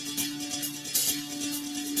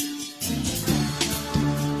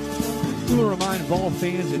 We will remind Vol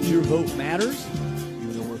fans that your vote matters.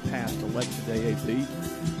 Past election day, AP.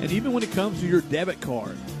 And even when it comes to your debit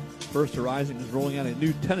card, First Horizon is rolling out a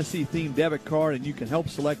new Tennessee-themed debit card, and you can help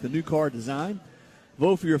select the new card design.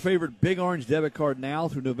 Vote for your favorite Big Orange debit card now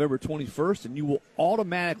through November 21st, and you will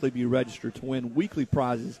automatically be registered to win weekly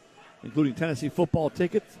prizes, including Tennessee football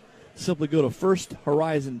tickets. Simply go to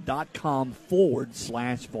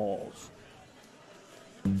firsthorizon.com/Vols.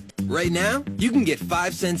 Right now, you can get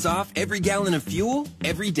 5 cents off every gallon of fuel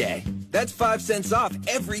every day. That's 5 cents off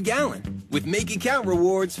every gallon with Make It Count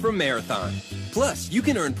rewards from Marathon. Plus, you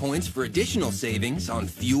can earn points for additional savings on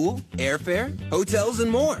fuel, airfare, hotels,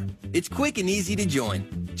 and more. It's quick and easy to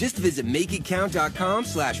join. Just visit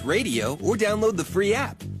MakeItCount.com/radio or download the free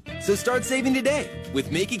app. So start saving today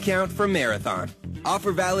with Make It Count from Marathon.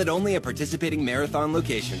 Offer valid only at participating Marathon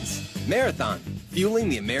locations. Marathon, fueling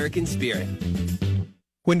the American spirit.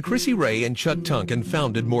 When Chrissy Ray and Chuck Tunkin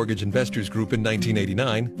founded Mortgage Investors Group in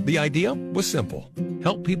 1989, the idea was simple.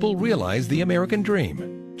 Help people realize the American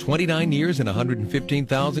dream. 29 years and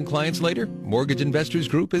 115,000 clients later, Mortgage Investors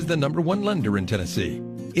Group is the #1 lender in Tennessee.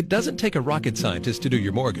 It doesn't take a rocket scientist to do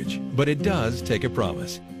your mortgage, but it does take a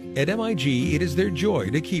promise. At MIG, it is their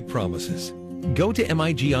joy to keep promises. Go to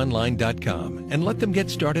MIGonline.com and let them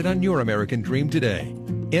get started on your American dream today.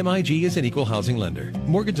 MIG is an equal housing lender.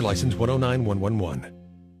 Mortgage license 109111.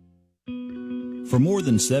 For more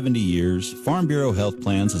than 70 years, Farm Bureau Health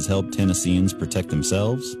Plans has helped Tennesseans protect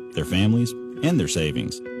themselves, their families, and their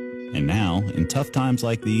savings. And now, in tough times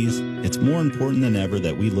like these, it's more important than ever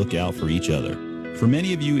that we look out for each other. For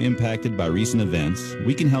many of you impacted by recent events,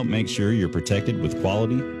 we can help make sure you're protected with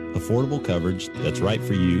quality, affordable coverage that's right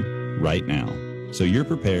for you right now, so you're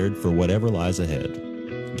prepared for whatever lies ahead.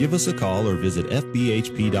 Give us a call or visit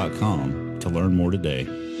fbhp.com to learn more today.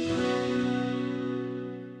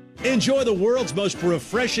 Enjoy the world's most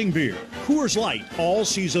refreshing beer, Coors Light, all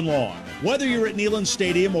season long. Whether you're at Neyland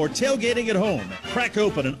Stadium or tailgating at home, crack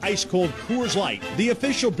open an ice-cold Coors Light, the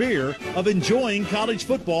official beer of enjoying college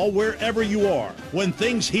football wherever you are. When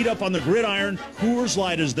things heat up on the gridiron, Coors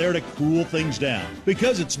Light is there to cool things down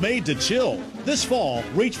because it's made to chill. This fall,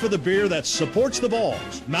 reach for the beer that supports the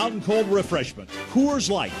Vols. Mountain Cold Refreshment.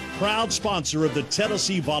 Coors Light, proud sponsor of the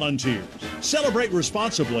Tennessee Volunteers. Celebrate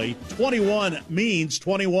responsibly. 21 means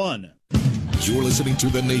 21. You're listening to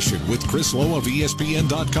The Nation with Chris Lowe of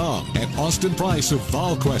ESPN.com and Austin Price of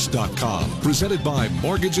VolQuest.com. Presented by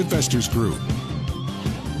Mortgage Investors Group. All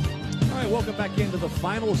right, welcome back into the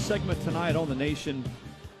final segment tonight on The Nation.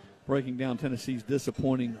 Breaking down Tennessee's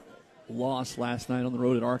disappointing loss last night on the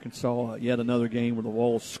road at Arkansas. Yet another game where the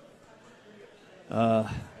Vols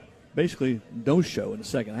basically no show in the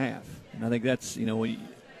second half. And I think that's, we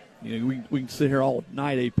can sit here all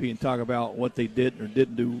night, AP, and talk about what they did or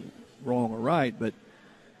didn't do wrong or right, but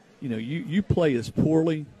you play as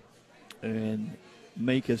poorly and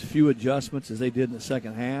make as few adjustments as they did in the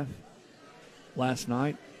second half last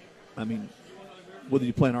night. I mean, whether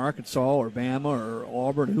you play in Arkansas or Bama or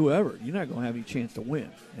Auburn, whoever, you're not going to have any chance to win.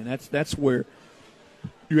 And that's where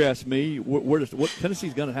you ask me, what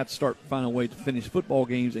Tennessee's going to have to start finding a way to finish football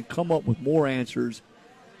games and come up with more answers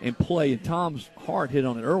and play. And Tom's Hart hit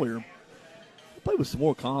on it earlier. Play with some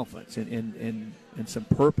more confidence and some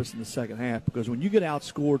purpose in the second half, because when you get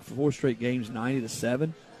outscored for 4 straight games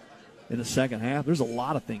 90-7 in the second half, there's a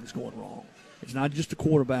lot of things going wrong. It's not just the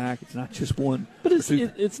quarterback. It's not just one. But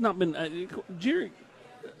it's not been Jerry.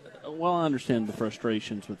 While I understand the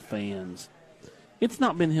frustrations with fans, it's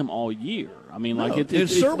not been him all year. I mean, no, it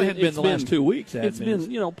certainly hadn't been the last 2 weeks. It's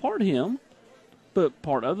been part him, but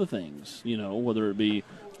part other things. Whether it be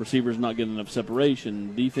receivers not getting enough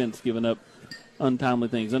separation, defense giving up untimely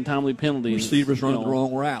things, untimely penalties, receivers running the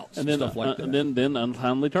wrong routes, and then stuff like that. Then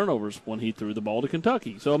untimely turnovers when he threw the ball to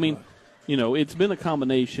Kentucky. So I mean, it's been a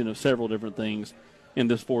combination of several different things in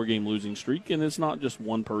this 4-game losing streak, and it's not just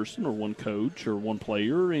one person or one coach or one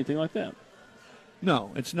player or anything like that. No,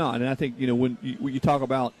 it's not. And I think when you talk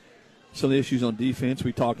about some of the issues on defense,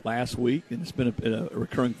 we talked last week, and it's been a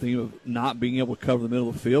recurring theme of not being able to cover the middle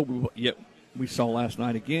of the field. Yet we saw last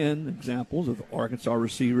night again examples of Arkansas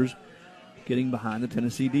receivers getting behind the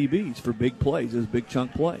Tennessee DBs for big plays, those big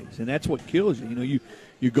chunk plays. And that's what kills you.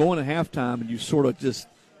 You go into halftime and you sort of just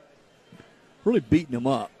really beating them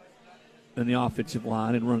up in the offensive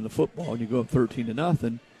line and running the football, and you go up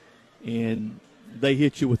 13-0, and they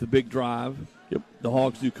hit you with a big drive. Yep. The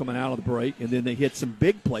Hogs do coming out of the break, and then they hit some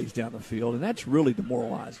big plays down the field, and that's really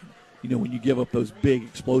demoralizing, when you give up those big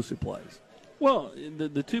explosive plays. Well,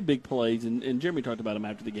 the 2 big plays, and Jeremy talked about them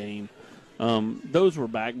after the game, those were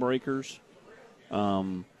backbreakers.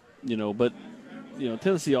 But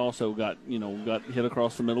Tennessee also got hit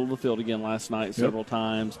across the middle of the field again last night several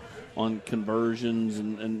times on conversions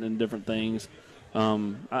and different things.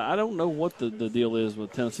 I don't know what the deal is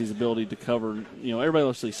with Tennessee's ability to cover. Everybody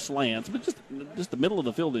loves to say slants, but just the middle of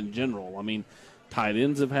the field in general. I mean, tight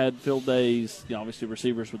ends have had field days. Obviously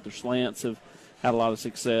receivers with their slants have had a lot of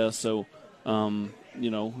success. So.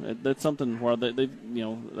 That's something where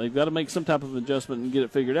they've got to make some type of adjustment and get it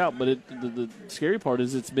figured out. But the scary part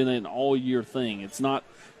is it's been an all-year thing. It's not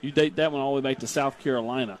 – you date that one all the way back to South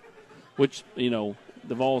Carolina, which, the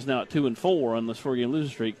Vols now at 2-4 on this 4-game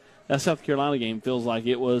losing streak. That South Carolina game feels like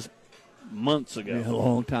it was months ago. Yeah, a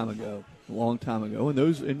long time ago.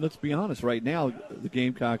 And let's be honest, right now the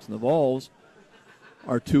Gamecocks and the Vols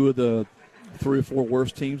are 2 of the 3 or 4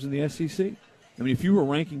 worst teams in the SEC. I mean, if you were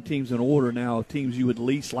ranking teams in order now, teams you would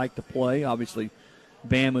least like to play, obviously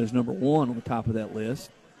Bama is number 1 on the top of that list.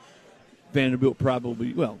 Vanderbilt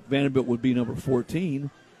would be number 14.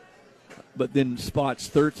 But then spots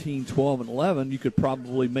 13, 12, and 11, you could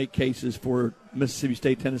probably make cases for Mississippi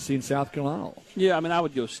State, Tennessee, and South Carolina. Yeah, I mean, I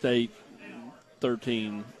would go State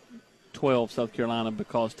 13, 12, South Carolina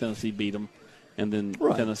because Tennessee beat them, and then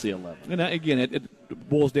Tennessee 11. And again, it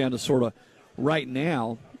boils down to sort of right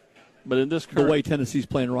now. But in this the way Tennessee's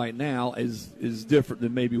playing right now is different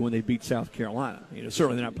than maybe when they beat South Carolina.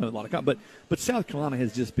 Certainly they're not playing a lot of but South Carolina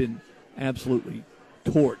has just been absolutely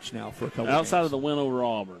torched now for a couple outside games. of the win over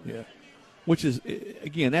Auburn. Yeah. Which is,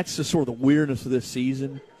 again, that's just sort of the weirdness of this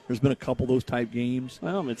season. There's been a couple of those type games.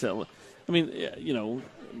 Well, Mississippi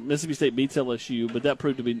State beats LSU, but that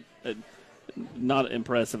proved to be not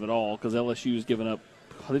impressive at all because LSU has given up,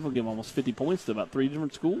 I think they'll give almost 50 points to about 3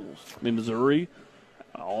 different schools. I mean, Missouri,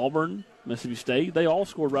 Auburn, Mississippi State, they all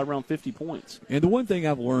scored right around 50 points. And the one thing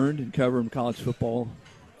I've learned in covering college football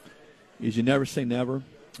is you never say never.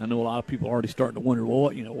 I know a lot of people are already starting to wonder, well,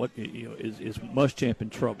 is Muschamp in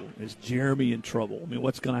trouble? Is Jeremy in trouble? I mean,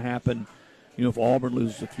 what's going to happen, if Auburn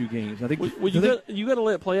loses a few games? I think you got to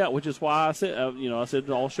let it play out, which is why I said, I said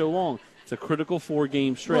all show long, it's a critical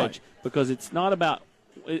 4-game stretch because it's not about.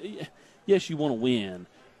 Yes, you want to win,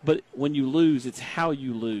 but when you lose, it's how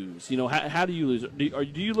you lose. How do you lose?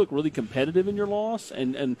 Do you look really competitive in your loss?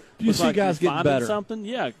 And do you see guys getting better? Something?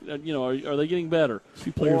 Yeah. Are they getting better?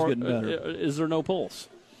 See players getting better. Is there no pulse?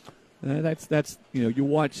 That's you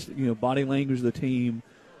watch body language of the team.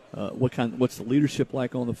 What's the leadership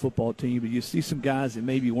like on the football team? But you see some guys that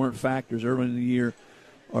maybe weren't factors early in the year.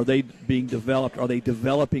 Are they being developed? Are they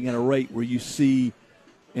developing at a rate where you see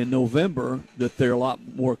in November that they're a lot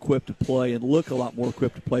more equipped to play and look a lot more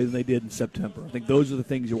equipped to play than they did in September? I think those are the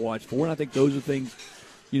things you watch for, and I think those are things,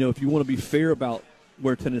 if you want to be fair about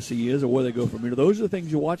where Tennessee is or where they go from here, those are the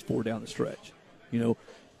things you watch for down the stretch.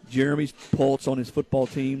 Jeremy's pulse on his football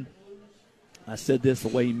team. I said this, the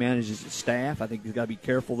way he manages his staff, I think he's got to be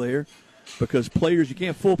careful there because players, you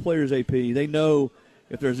can't fool players, AP. They know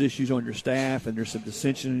if there's issues on your staff and there's some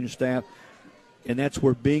dissension in your staff, and that's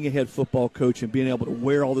where being a head football coach and being able to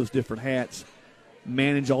wear all those different hats,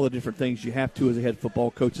 manage all the different things you have to as a head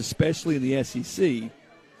football coach, especially in the SEC,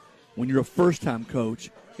 when you're a first-time coach,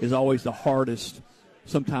 is always the hardest,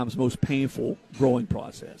 sometimes most painful growing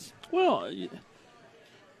process. Well,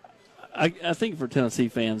 I think for Tennessee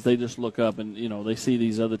fans, they just look up and, they see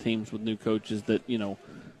these other teams with new coaches that,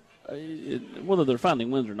 whether they're finding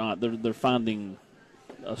wins or not, they're finding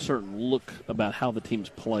a certain look about how the team's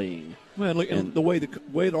playing. Well, look, and the way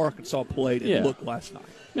that Arkansas played and looked last night.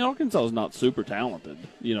 I mean, Arkansas is not super talented.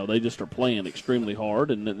 They just are playing extremely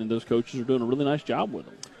hard, and those coaches are doing a really nice job with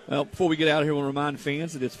them. Well, before we get out of here, I want to remind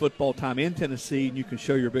fans that it's football time in Tennessee, and you can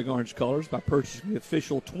show your Big Orange colors by purchasing the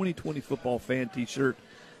official 2020 football fan T-shirt.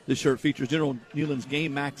 This shirt features General Neyland's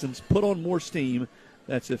game maxims, put on more steam.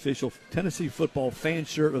 That's the official Tennessee football fan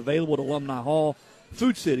shirt available at Alumni Hall,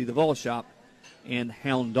 Food City, the Vol Shop, and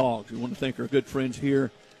Hound Dogs. We want to thank our good friends here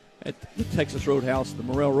at the Texas Roadhouse, the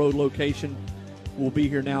Morrell Road location. We'll be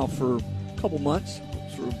here now for a couple months,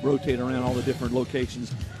 sort of rotate around all the different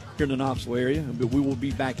locations here in the Knoxville area. But we will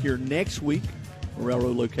be back here next week, Morrell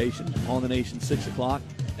Road location, on the nation, 6 o'clock.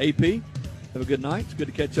 AP, have a good night. It's good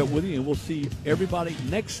to catch up with you, and we'll see everybody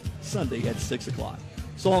next Sunday at 6 o'clock.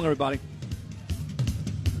 So long, everybody.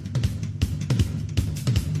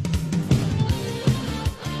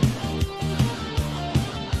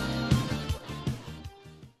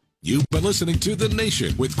 You've been listening to The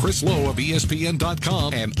Nation with Chris Lowe of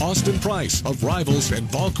ESPN.com and Austin Price of Rivals and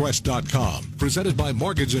VolQuest.com. Presented by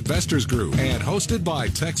Mortgage Investors Group and hosted by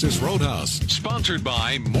Texas Roadhouse. Sponsored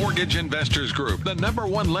by Mortgage Investors Group, the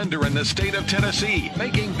 #1 lender in the state of Tennessee,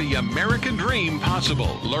 making the American dream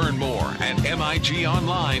possible. Learn more at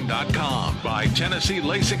MIGOnline.com. By Tennessee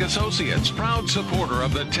LASIK Associates, proud supporter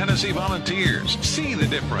of the Tennessee Volunteers. See the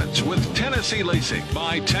difference with Tennessee LASIK.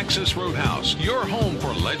 By Texas Roadhouse, your home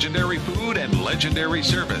for legendary food and legendary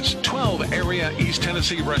service. 12 area East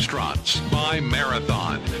Tennessee restaurants. By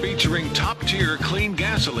Marathon, featuring top-tier clean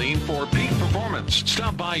gasoline for peak performance.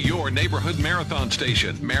 Stop by your neighborhood Marathon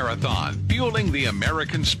station. Marathon, fueling the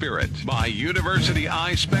American spirit. By University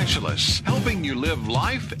Eye Specialists, helping you live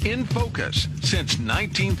life in focus since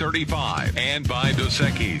 1935. And by Dos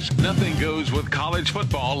Equis, nothing goes with college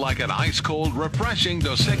football like an ice-cold, refreshing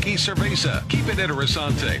Dos Equis Cerveza. Keep it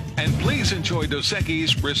interessante, and please enjoy Dos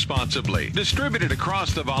Equis responsibly. Distributed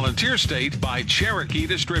across the volunteer state by Cherokee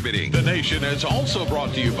Distributing. The Nation is also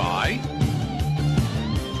brought to you by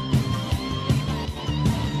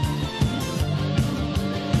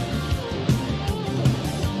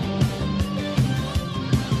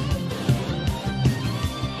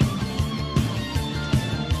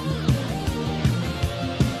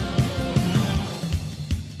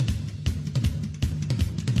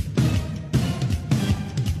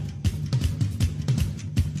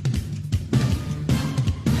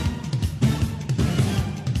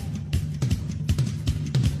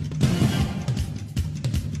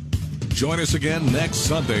Join us again next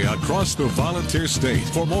Sunday across the Volunteer State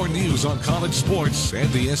for more news on college sports and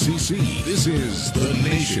the SEC. This is The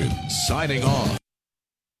Nation signing off.